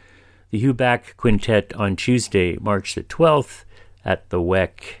series. The Hugh Back Quintet on Tuesday, March the 12th at the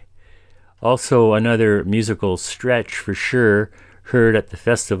WEC. Also another musical stretch for sure, heard at the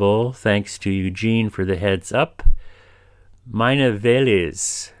festival, thanks to Eugene for the heads up. Mina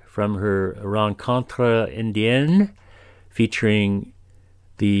Veles from her Rencontre Indienne, featuring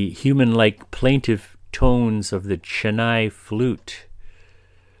the human-like plaintive tones of the Chennai flute.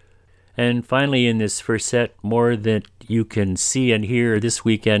 And finally, in this first set, more that you can see and hear this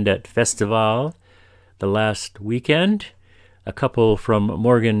weekend at Festival, the last weekend, a couple from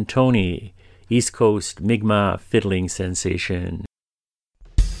Morgan Tony, East Coast Mi'kmaq fiddling sensation.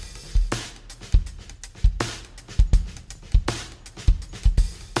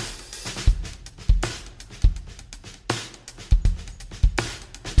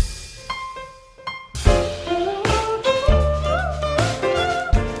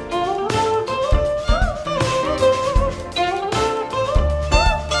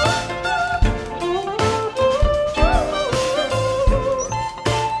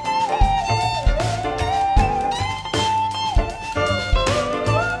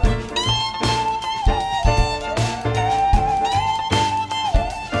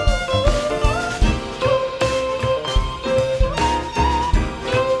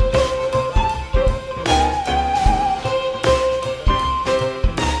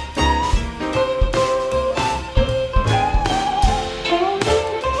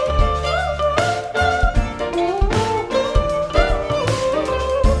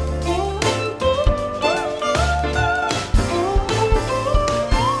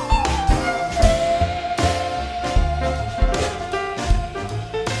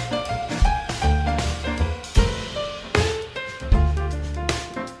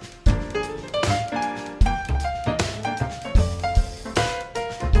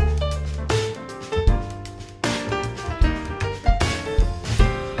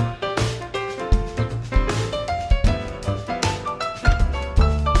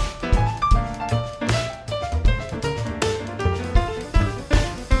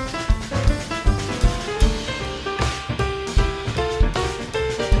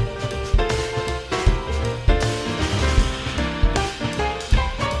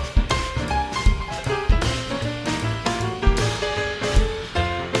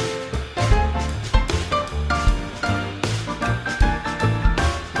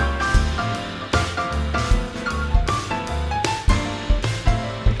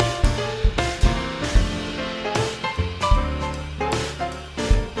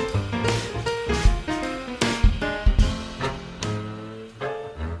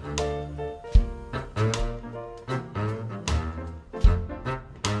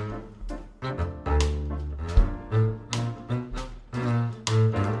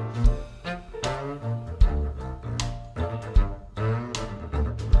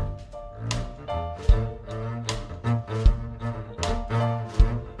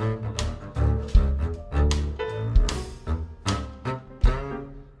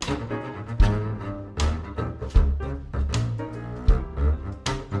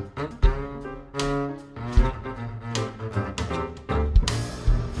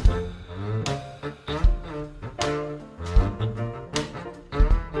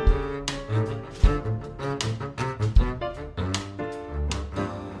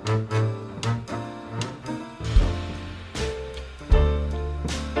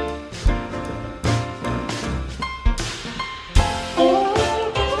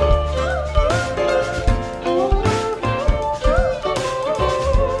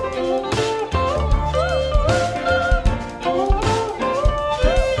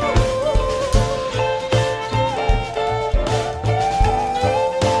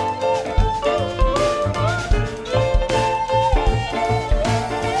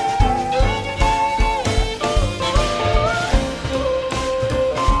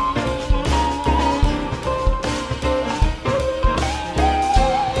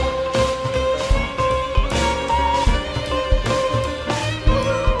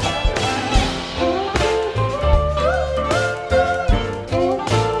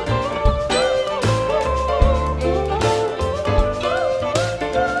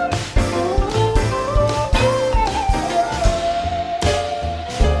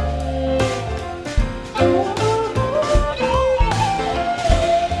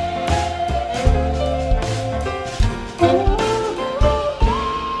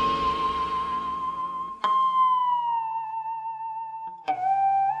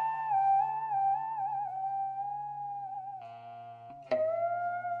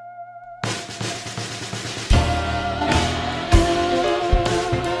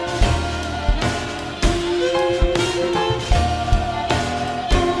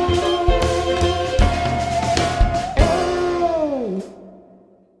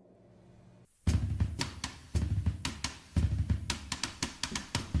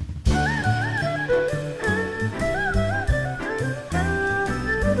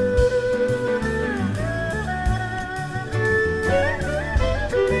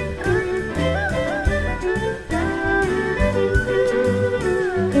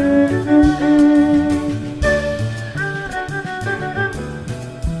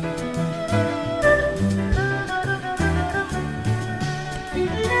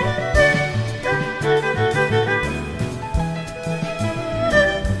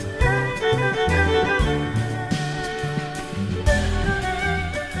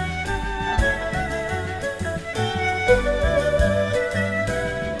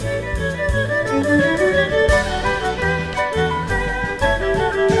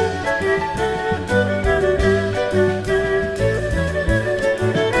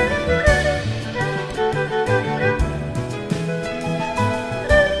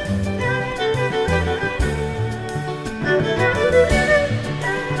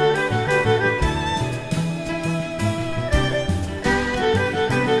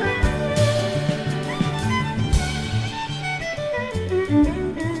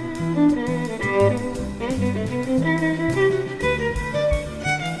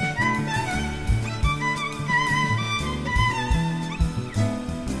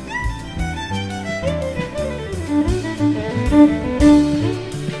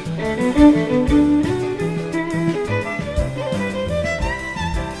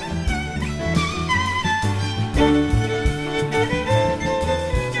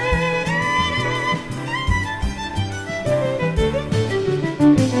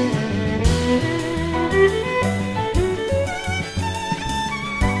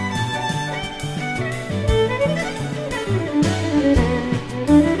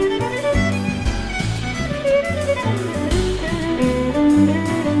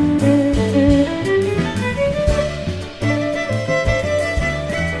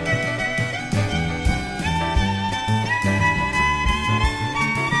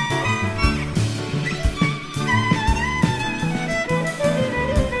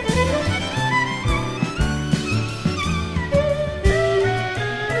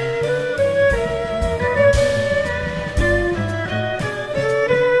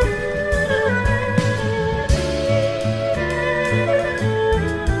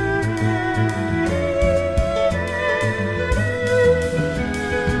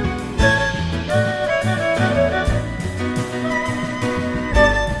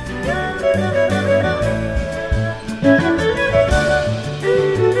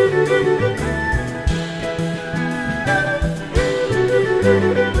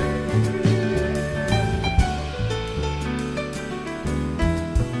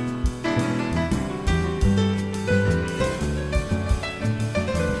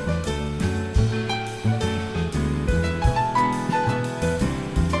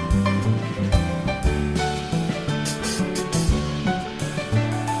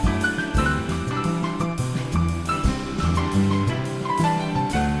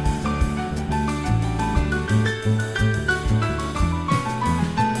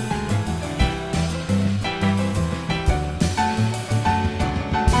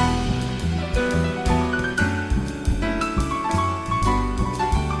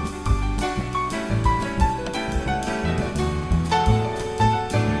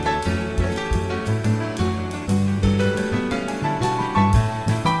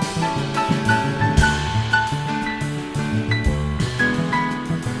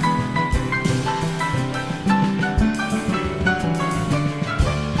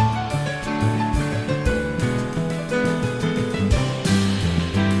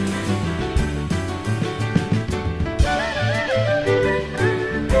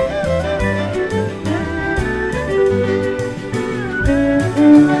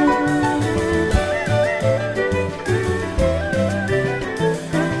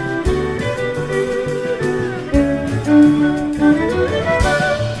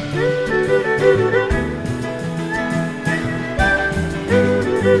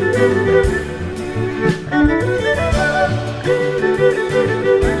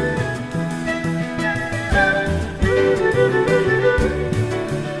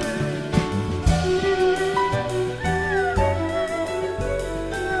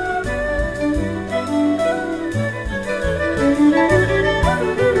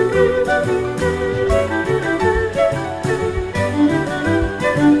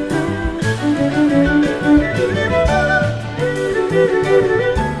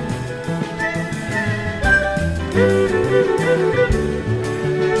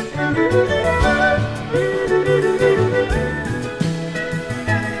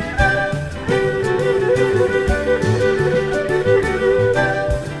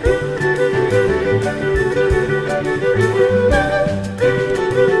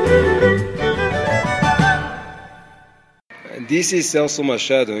 This is Celso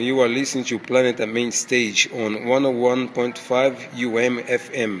Machado. You are listening to Planet at Main Stage on 101.5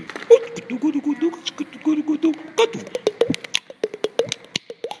 UMFM.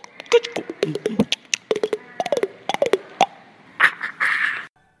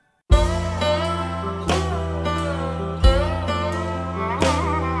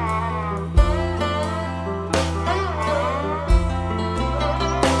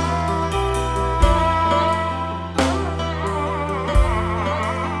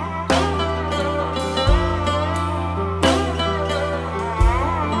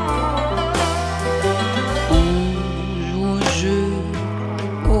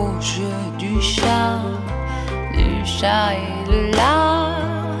 Et de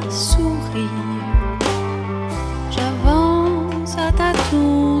la souris, j'avance à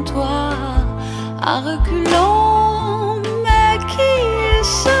tâtons-toi, à reculons, mais qui est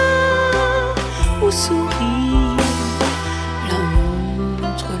ça où sourit la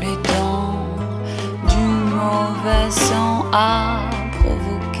montre, les dents du mauvais sang a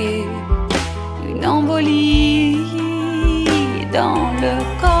provoqué une embolie dans le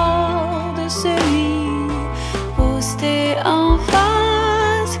corps de celui posté en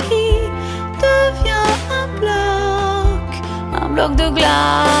face qui devient un bloc de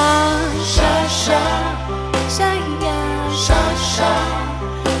glace. Cha-cha, cha-ya, cha-cha,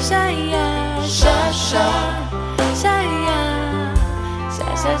 cha-ya, cha-cha, cha-ya,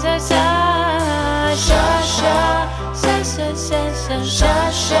 cha-cha-cha-cha, cha-cha, cha-cha-cha-cha,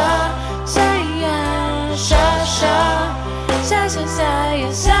 cha-cha, cha-ya, cha-cha,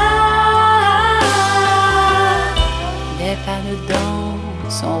 cha-cha-cha-cha. Des pas de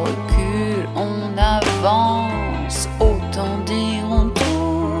danse, on recule, on avance, autant dire on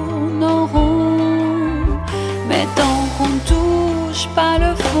tourne en rond. Mais tant qu'on touche pas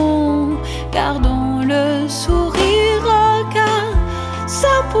le fond, gardons le sourire, car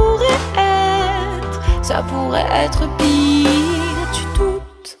ça pourrait être pire. Tu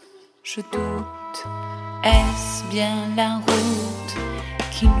doutes, je doute, est-ce bien la route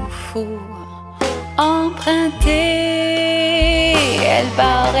qu'il nous faut emprunter? Elle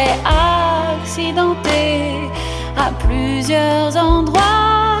paraît accidentée à plusieurs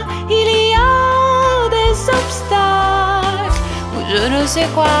endroits. Il y a des obstacles ou je ne sais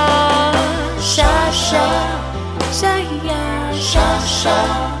quoi. Cha-cha, cha-ya, cha-cha,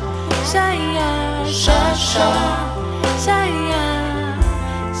 cha-ya, cha-cha, cha-ya,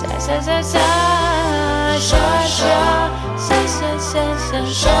 cha-cha-cha-cha, cha-cha, cha-cha-cha-cha,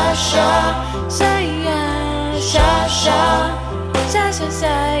 cha-cha, cha-ya, cha-cha,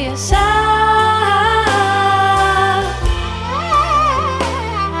 cha-cha-cha-cha.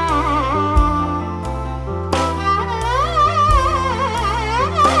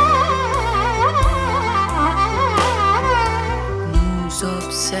 Nous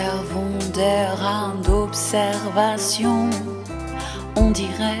observons des rangs d'observation, on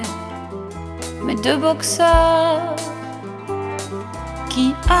dirait, mais deux boxeurs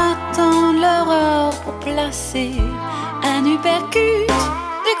qui attendent leur heure pour placer un uppercut,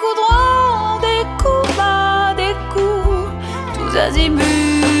 des coups droits, des coups bas, des coups tous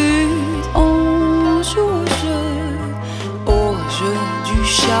azimuts. On joue au jeu du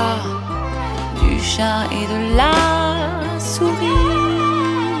chat et de la souris.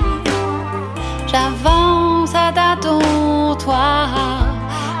 J'avance à tâtons-toi,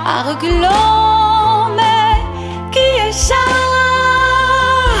 à reculons, mais qui est chat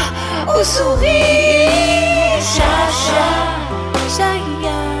ou souris? Cha-cha,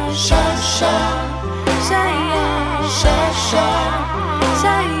 cha-ya, cha-cha, cha-ya, cha-cha,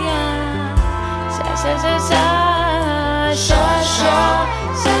 cha-ya, cha-cha-cha-cha, cha-cha,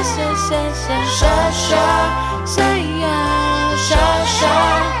 cha-cha-cha-cha, cha-cha, cha-ya, cha-cha,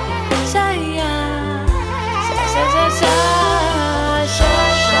 cha-ya, cha-cha-cha-cha,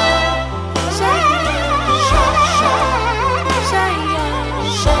 cha-cha, cha-ya, cha-cha, cha-ya,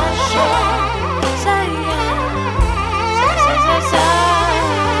 cha-cha,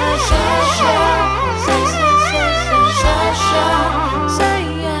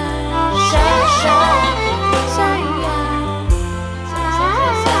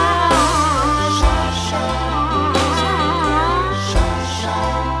 cha-ya.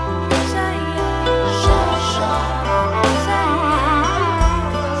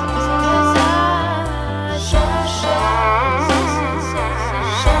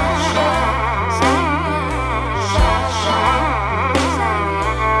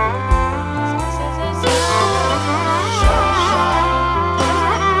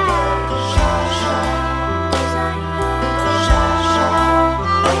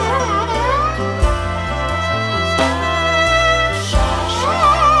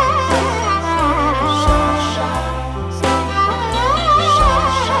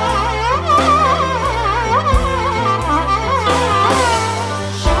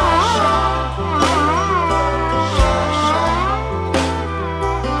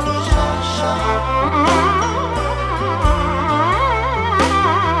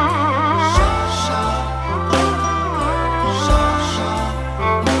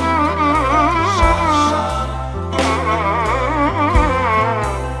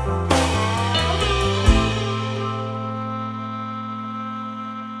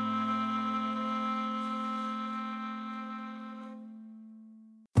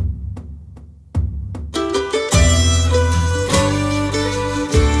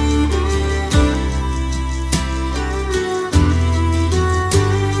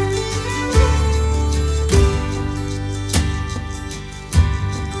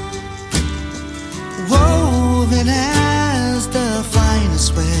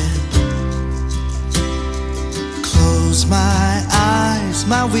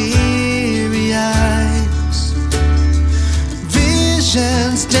 my weary eyes.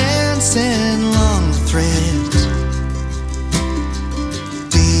 Visions dancing along the thread,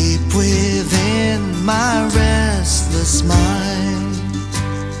 deep within my restless mind.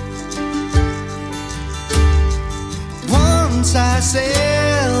 Once I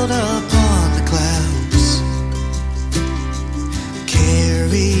sailed upon the clouds,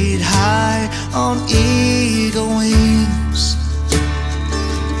 carried high on eagle wings,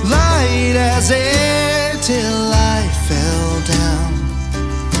 light as air till I fell down.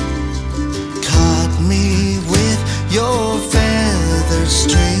 Caught me with your feather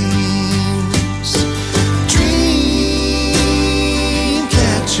strings. Dream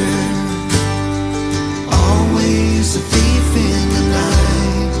catcher, always a thief in the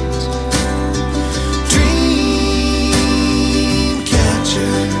night. Dream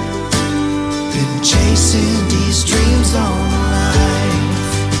catcher, been chasing these dreams all my life.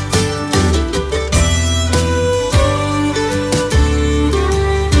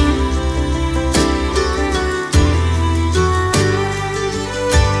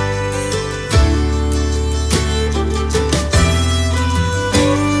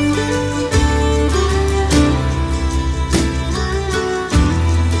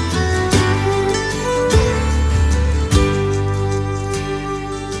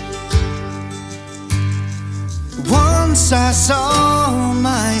 Once I saw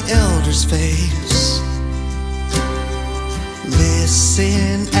my elder's face,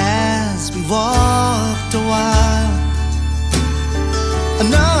 listen as we walked a while.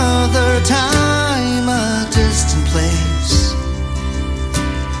 Another time, a distant place,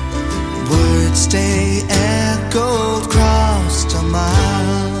 words stay echoed across a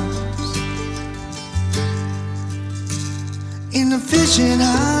miles. In a vision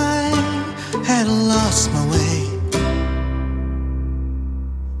I had lost my way,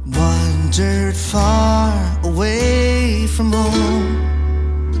 wandered far away from home.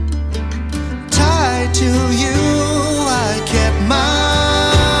 Tied to you, I kept my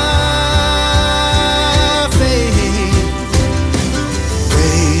faith.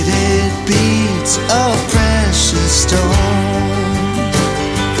 Braided beads of precious stone.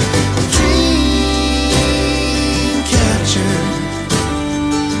 Dream catcher,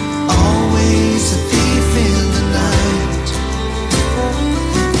 always a thief in the night.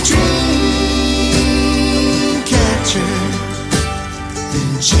 Dream catcher,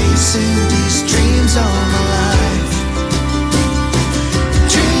 been chasing these dreams all my life.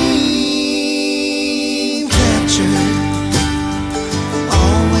 Dream catcher,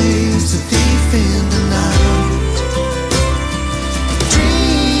 always a thief in the night.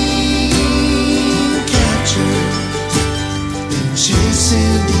 Dream catcher, been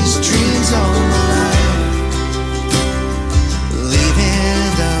chasing these dreams all my life, leaving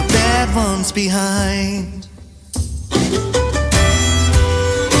the bad ones behind.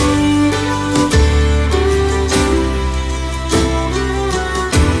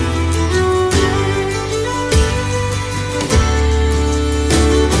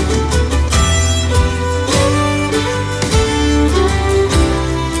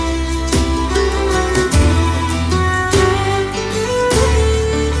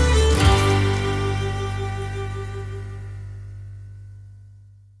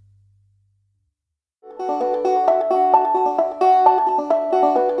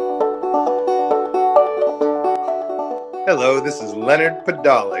 Hello, this is Leonard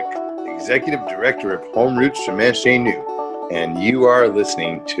Podolak, Executive Director of Home Roots Shemesh New, and you are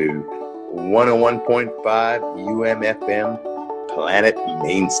listening to 101.5 UMFM Planet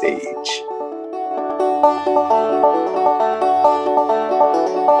Mainstage.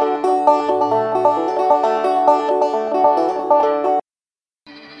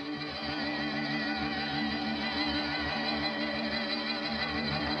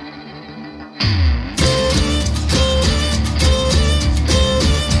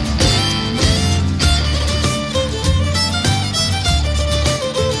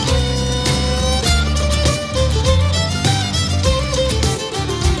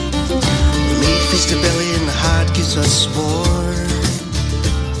 Us warm,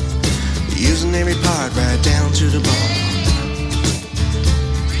 using every part right down to the bone.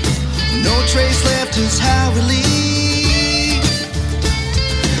 No trace left is how we leave.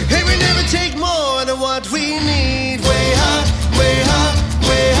 Hey, we never take more than what we need. Way high, way high,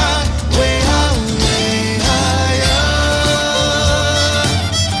 way high, way high, way higher.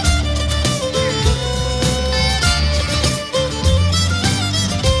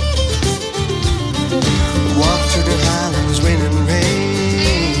 Walk through the highlands, wind and rain.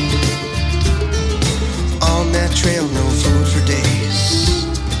 On that trail, no food for days.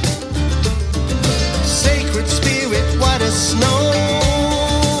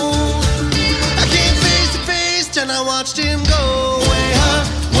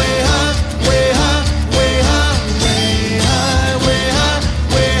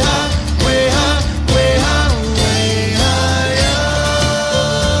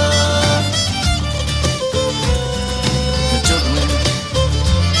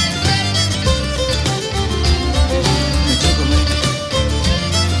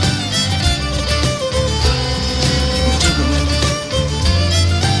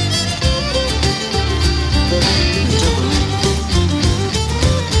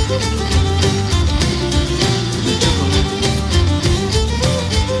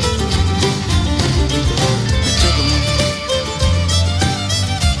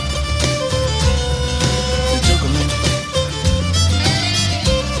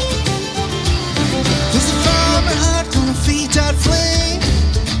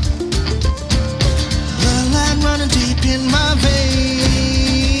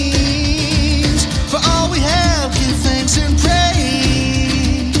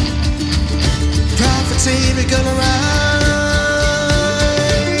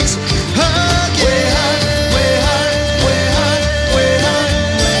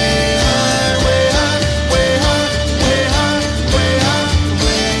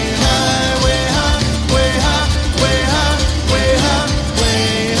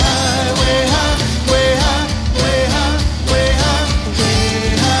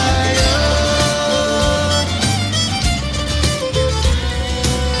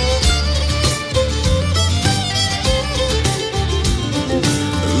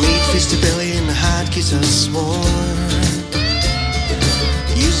 Jesus swore,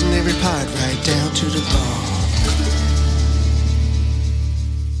 using every part right down to the bone.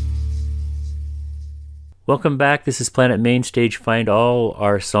 Welcome back. This is Planet Mainstage. Find all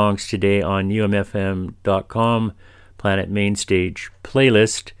our songs today on umfm.com, Planet Mainstage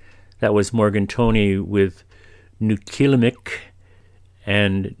playlist. That was Morgan Toney with Nukilimic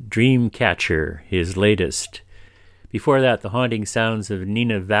and Dreamcatcher, his latest. Before that, the haunting sounds of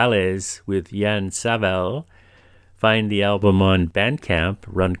Nina Valles with Yann Saval. Find the album on Bandcamp,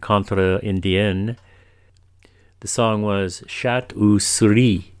 Rencontre Indienne. The song was Chat ou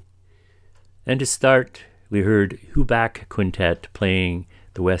Souris. And to start, we heard Hubac Quintet playing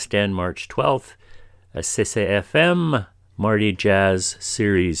the West End March 12th, a CCFM Mardi Jazz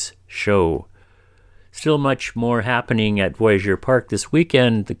Series show. Still much more happening at Voyageur Park this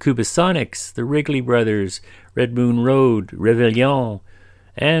weekend. The Cubasonics, the Wrigley Brothers, Red Moon Road, Réveillon,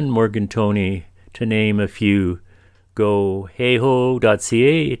 and Morgan Toney, to name a few. Go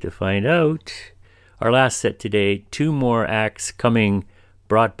heyho.ca to find out. Our last set today, 2 more acts coming,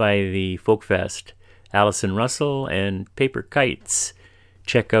 brought by the Folk Fest. Alison Russell and Paper Kites.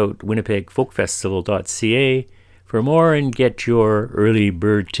 Check out winnipegfolkfestival.ca for more and get your early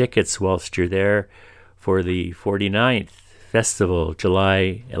bird tickets whilst you're there for the 49th festival,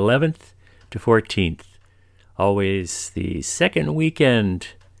 July 11th to 14th. Always the second weekend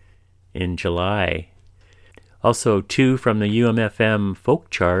in July. Also 2 from the UMFM folk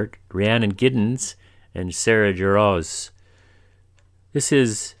chart, Rhiannon Giddens and Sarah Jarosz. This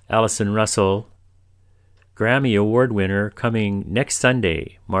is Alison Russell, Grammy Award winner, coming next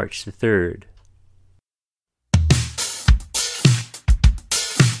Sunday, March the 3rd.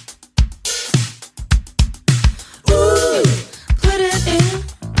 Ooh, put it in,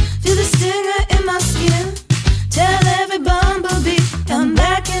 feel the stinger in my skin. Tell every bumblebee I'm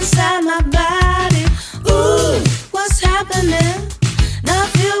back inside my body. Ooh, what's happening? Now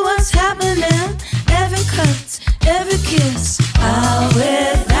feel what's happening. Every cut, every kiss, out with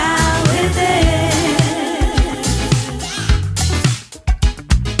it.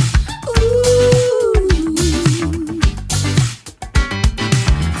 Ooh.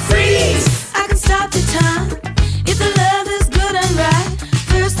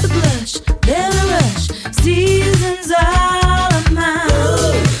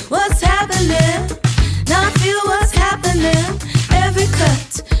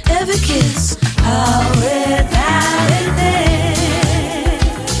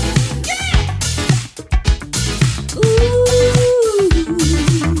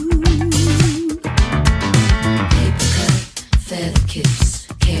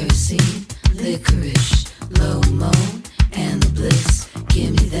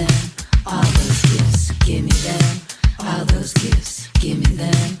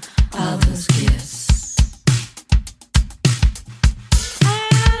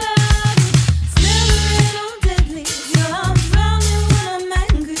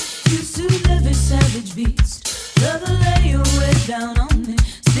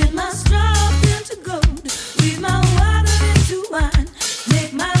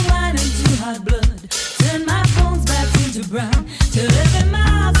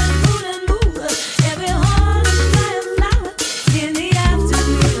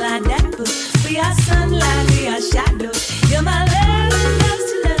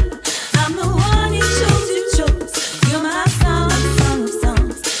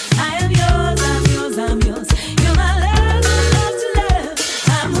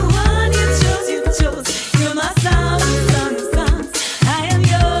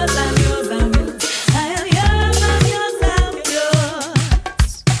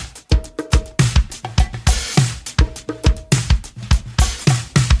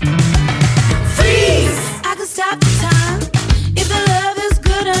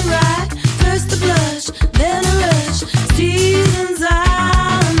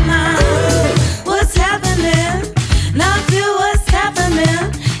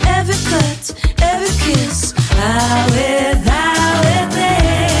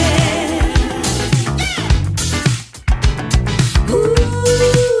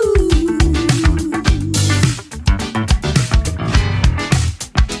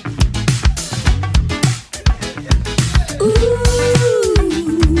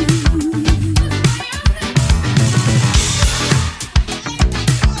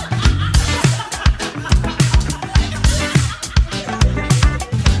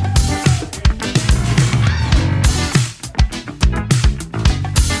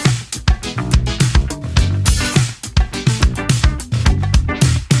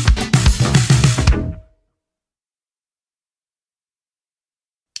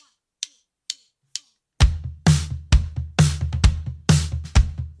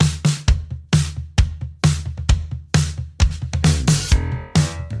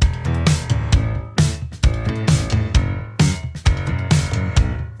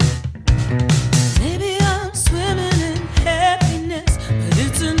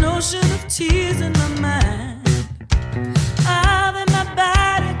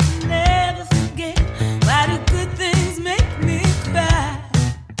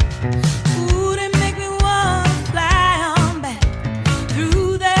 Ooh, they make me wanna fly on back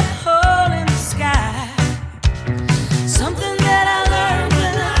through that hole in the sky. Something that I learned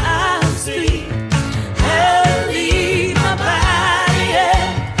when I was 3. Had to leave my body, yeah.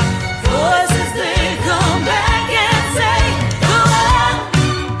 Voices, they come back and say, go on,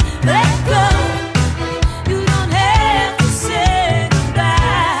 let go. You don't have to say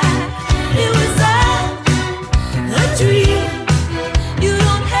goodbye. It was all a dream. You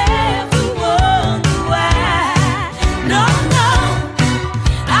don't have to wonder why. No, no,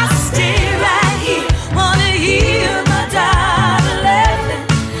 I stay right here. Wanna hear my daughter laughing.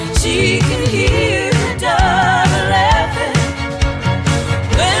 She can hear her daughter laughing.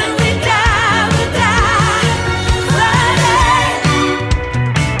 When we die, we die Friday.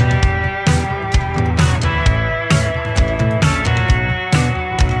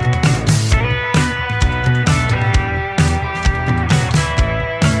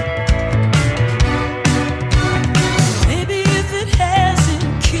 Maybe if it hasn't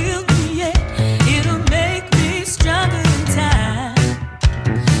killed me yet, it'll make me stronger in time.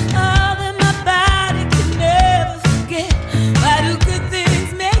 All that my body can never forget. Why do good things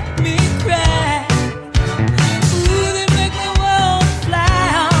make me cry? Ooh, they make me wanna fly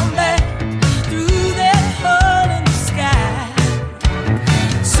on back through that hole in the sky.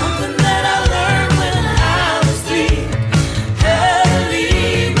 Something that I learned when I was 3. Had to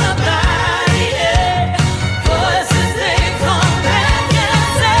leave my body, yeah. Voices, they come back and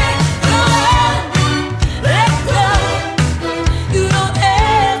say, go on, let go. You don't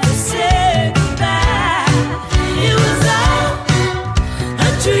have to say goodbye. It was all a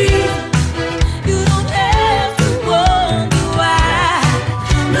dream. You don't have to wonder why.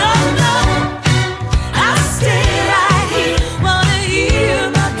 No, no, I stay right here. Wanna hear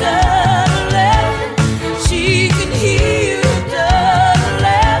my daughter laughing. She can hear her daughter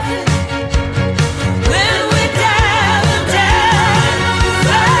laughing. When we die, we die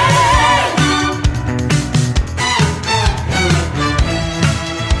Friday.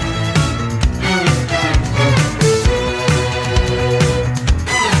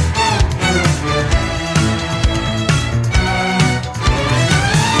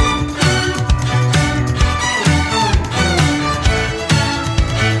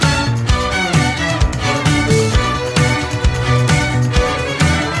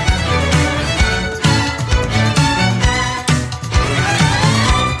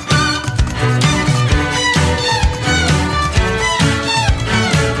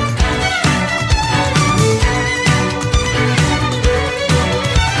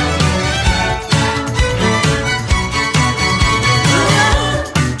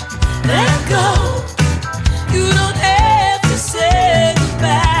 Let go. You don't have to say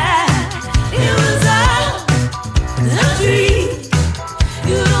goodbye. It was all a dream.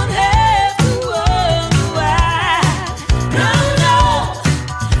 You don't have to wonder why. No, no,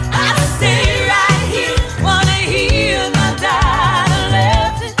 I stay right here. Wanna hear my daughter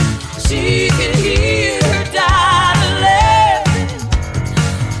laughing. She can hear her daughter laughing.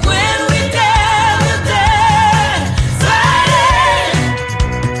 When we die, we die Friday.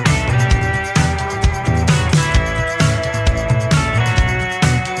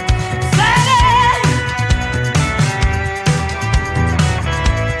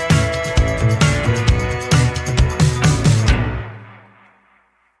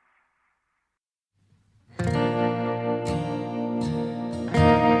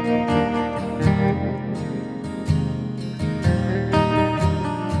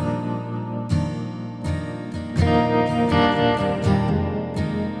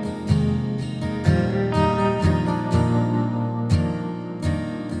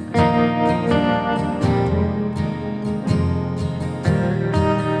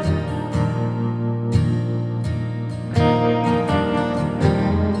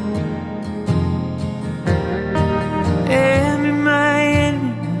 Enemy, my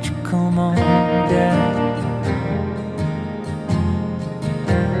enemy, won't you come on down?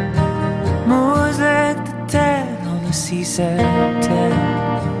 Moves like the tide on the seaside town.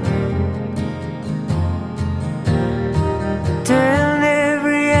 Telling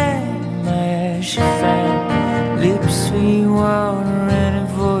every eye my eyes she found. Lips sweet water and a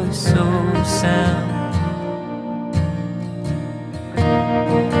voice so sound.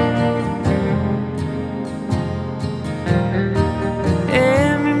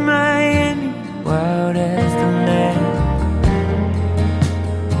 Enemy, my enemy, wild as the land.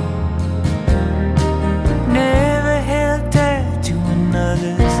 Never held tight to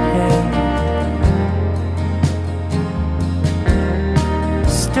another's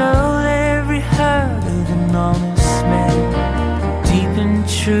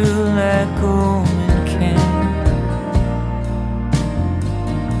true like Omen can.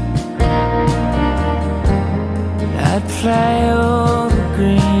 I'd fly over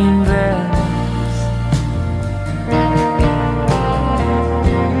green valleys,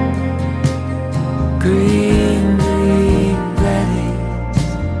 green, green valleys.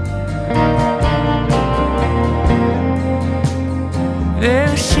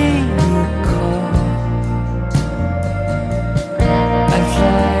 There she would call. I'd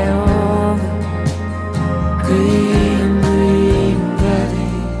fly over green, green valleys.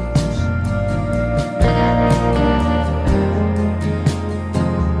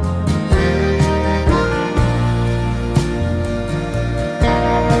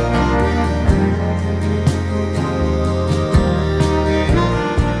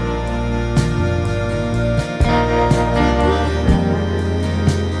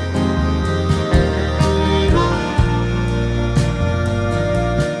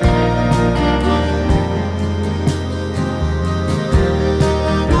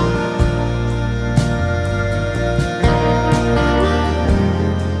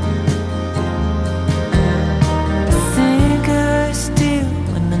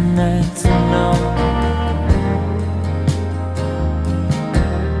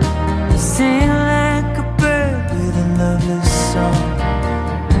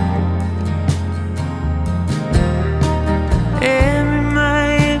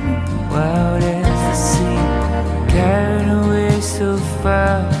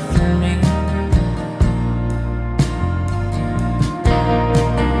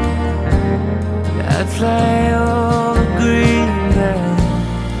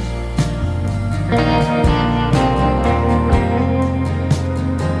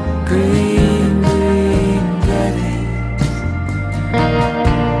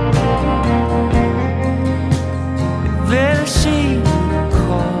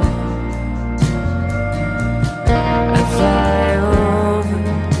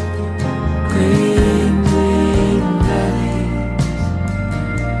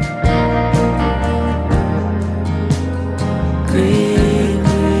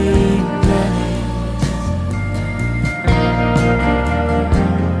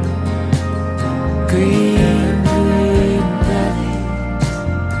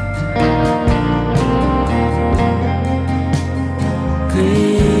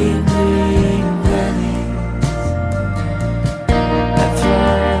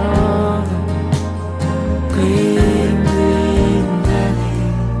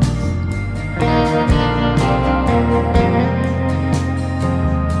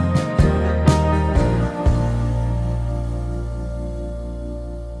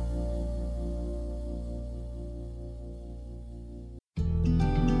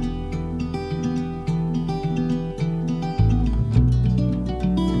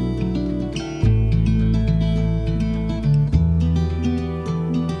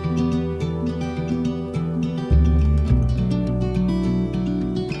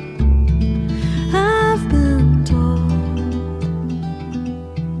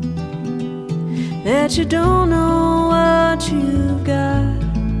 That you don't know what you've got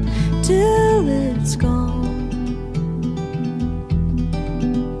till it's gone.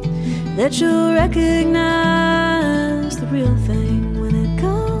 That you'll recognize the real thing when it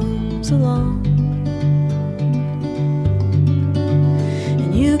comes along.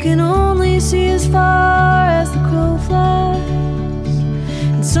 And you can only see as far as the crow flies.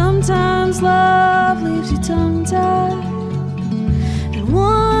 And sometimes love leaves you tongue-tied. And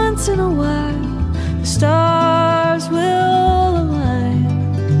once in a while the stars will align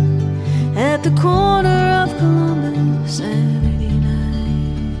at the corner of Columbus and 89.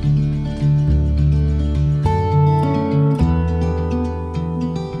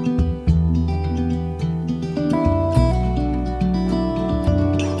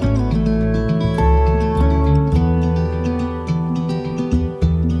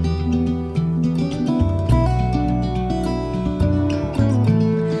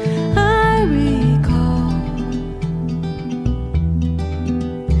 I recall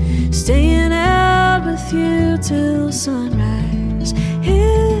staying out with you till sunrise,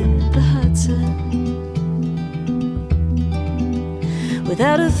 hit the Hudson,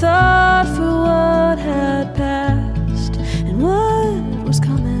 without a thought for what had passed and what was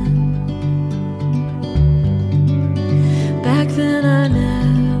coming. Back then I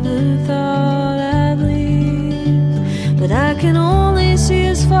never thought I'd leave, but I can only see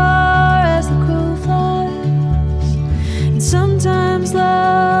as far as the crow flies. And sometimes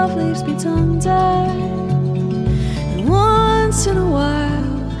love leaves me tongue-tied. And once in a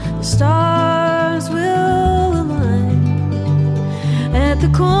while the stars will align at the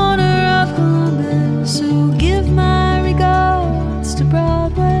corner of Columbus. So give my regards to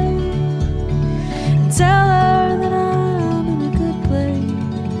Broadway and tell her that I'm in a good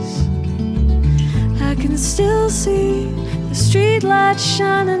place. I can still see the street lights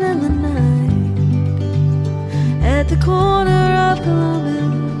shining in the night at the corner of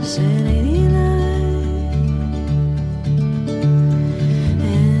Columbus and 89.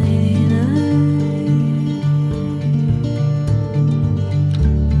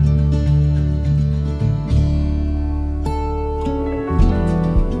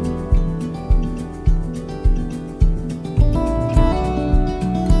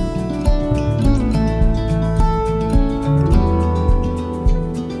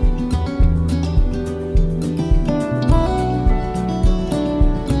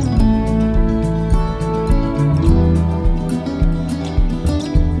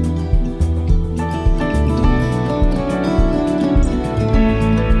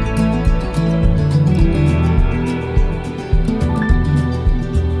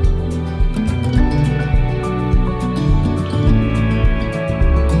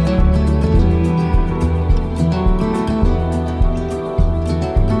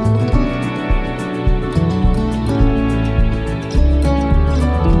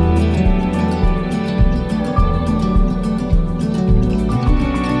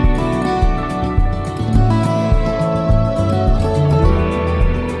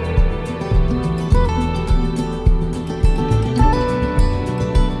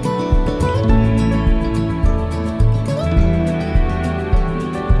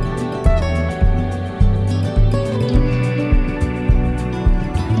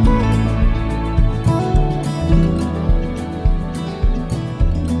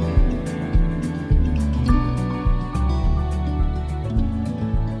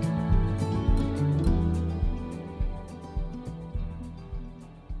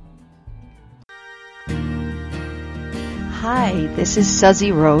 Hi, this is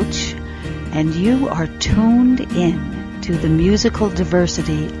Suzy Roach, and you are tuned in to the musical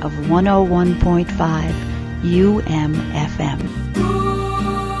diversity of 101.5 UMFM.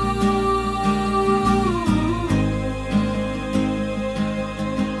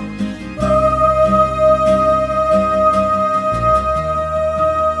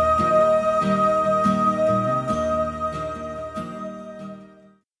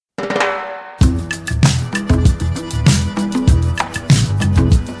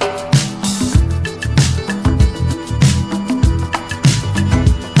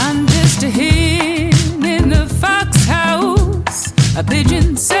 A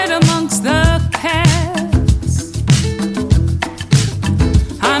pigeon sat amongst the cats.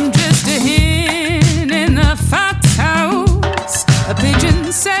 I'm just a hen in the fox house. A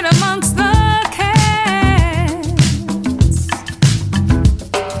pigeon sat amongst the cats.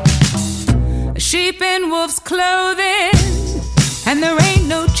 A sheep in wolf's clothing, and there ain't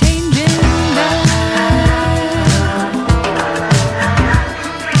no changing that.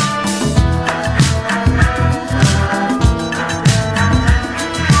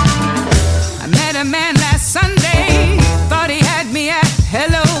 A man last Sunday thought he had me at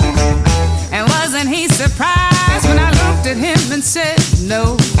hello, and wasn't he surprised when I looked at him and said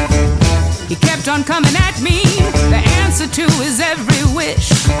no. He kept on coming at me, the answer to his every wish.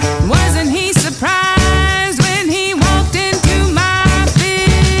 Wasn't he surprised when he walked into my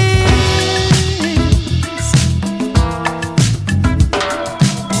fist?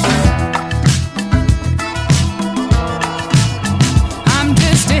 I'm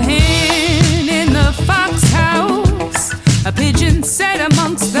just a hen in the fox house. A pigeon sat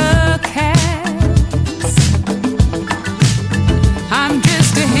amongst the cats. I'm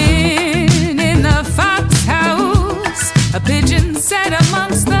just a hen in the fox house. A pigeon sat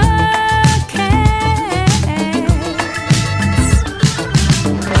amongst the cats.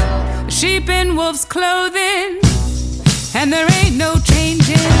 A sheep in wolf's clothing, and there ain't no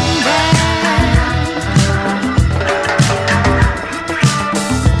changing that.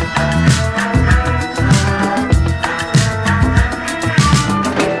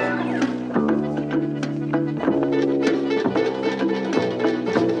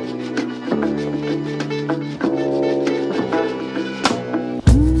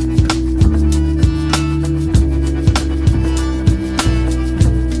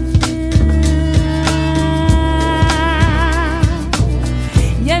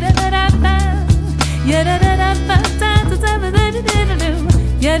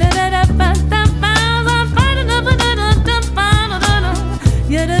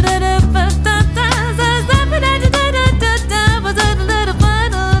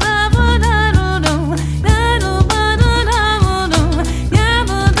 Yeah.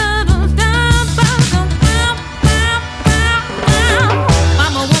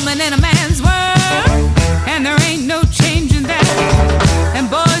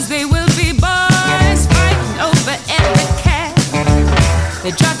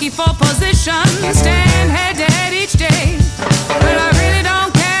 jockey for position, stand head to head each day. But I really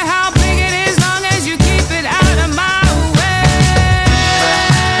don't care how big it is, long as you keep it out of my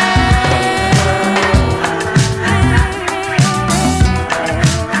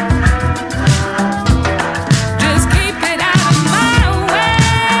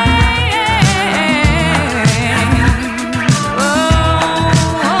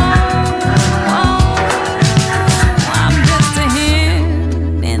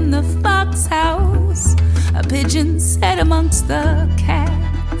amongst the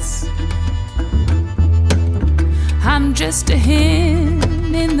cats. I'm just a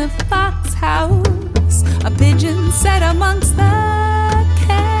hen in the fox house, a pigeon set amongst the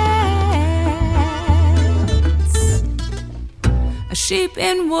cats, a sheep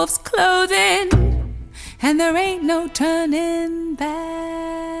in wolf's clothing, and there ain't no turning back.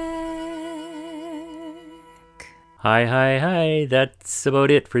 Hi. That's about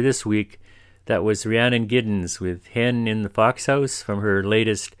it for this week. That was Rhiannon Giddens with Hen in the Fox House from her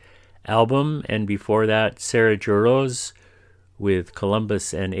latest album, and before that, Sarah Jarosz with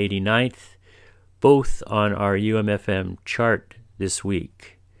Columbus and 89th, both on our UMFM chart this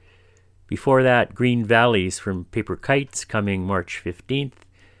week. Before that, Green Valleys from Paper Kites coming March 15th,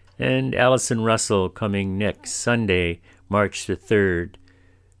 and Alison Russell coming next Sunday, March the 3rd,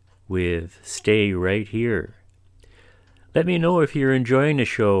 with Stay Right Here. Let me know if you're enjoying the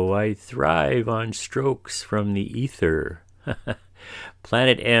show. I thrive on strokes from the ether.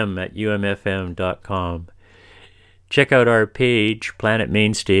 PlanetM@umfm.com. Check out our page,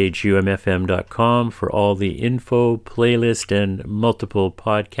 planetmainstageumfm.com, for all the info, playlist, and multiple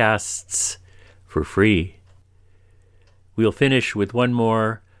podcasts for free. We'll finish with one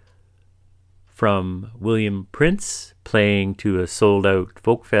more from William Prince, playing to a sold-out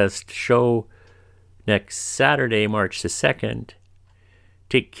Folkfest show next Saturday, March the 2nd.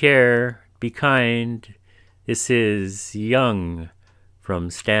 Take care, be kind. This is Young from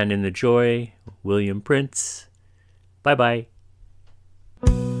Stand in the Joy, William Prince. Bye-bye.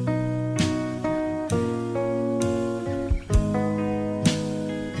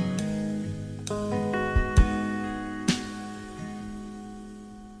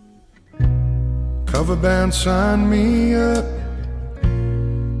 Cover band, sign me up.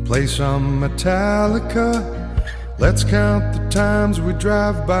 Play some Metallica. Let's count the times we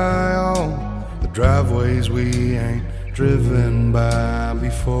drive by all the driveways we ain't driven by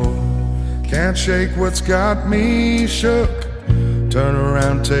before. Can't shake what's got me shook. Turn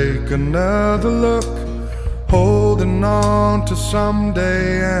around, take another look. Holding on to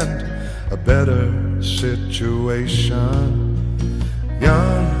someday and a better situation.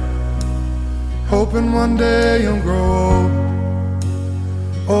 Young, hoping one day you'll grow old.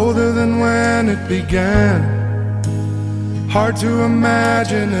 Older than when it began. Hard to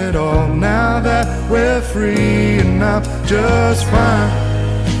imagine it all now that we're free, and I'm just fine.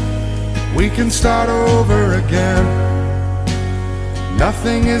 We can start over again.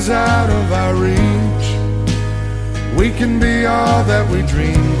 Nothing is out of our reach. We can be all that we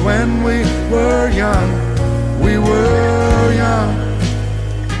dreamed when we were young. We were young.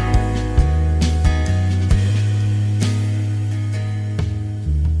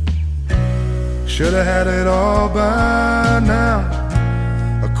 Should've had it all by now.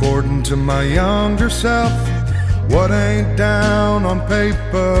 According to my younger self, what ain't down on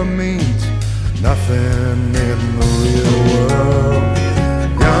paper means nothing in the real world.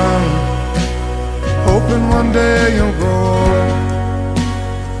 Young, hoping one day you'll grow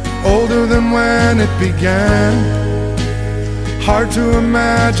old. Older than when it began. Hard to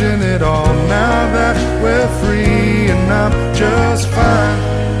imagine it all now that we're free, and I'm just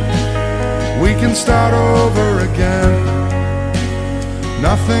fine. We can start over again.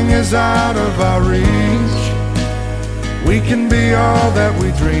 Nothing is out of our reach. We can be all that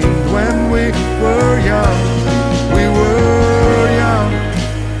we dreamed when we were young. We were young.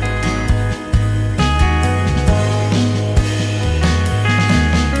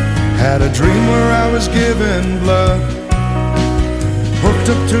 Had a dream where I was giving blood, hooked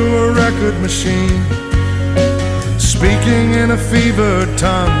up to a record machine, speaking in a fevered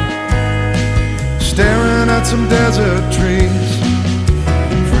tongue, staring at some desert trees,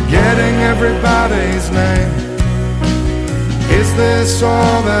 forgetting everybody's name. Is this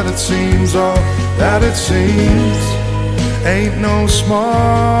all that it seems, all that it seems? Ain't no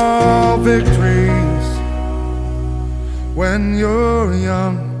small victories when you're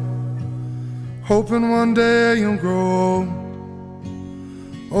young, hoping one day you'll grow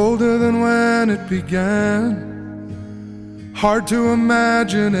older than when it began. Hard to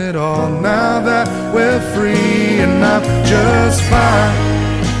imagine it all now that we're free, and I'm just fine.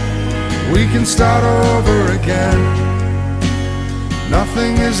 we can start over again.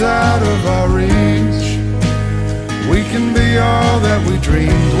 Nothing is out of our reach. We can be all that we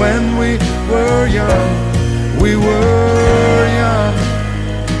dreamed when we were young. We were young.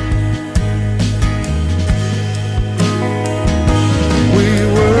 We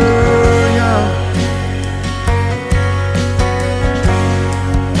were young.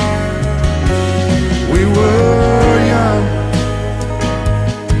 We were young.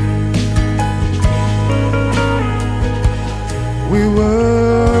 We were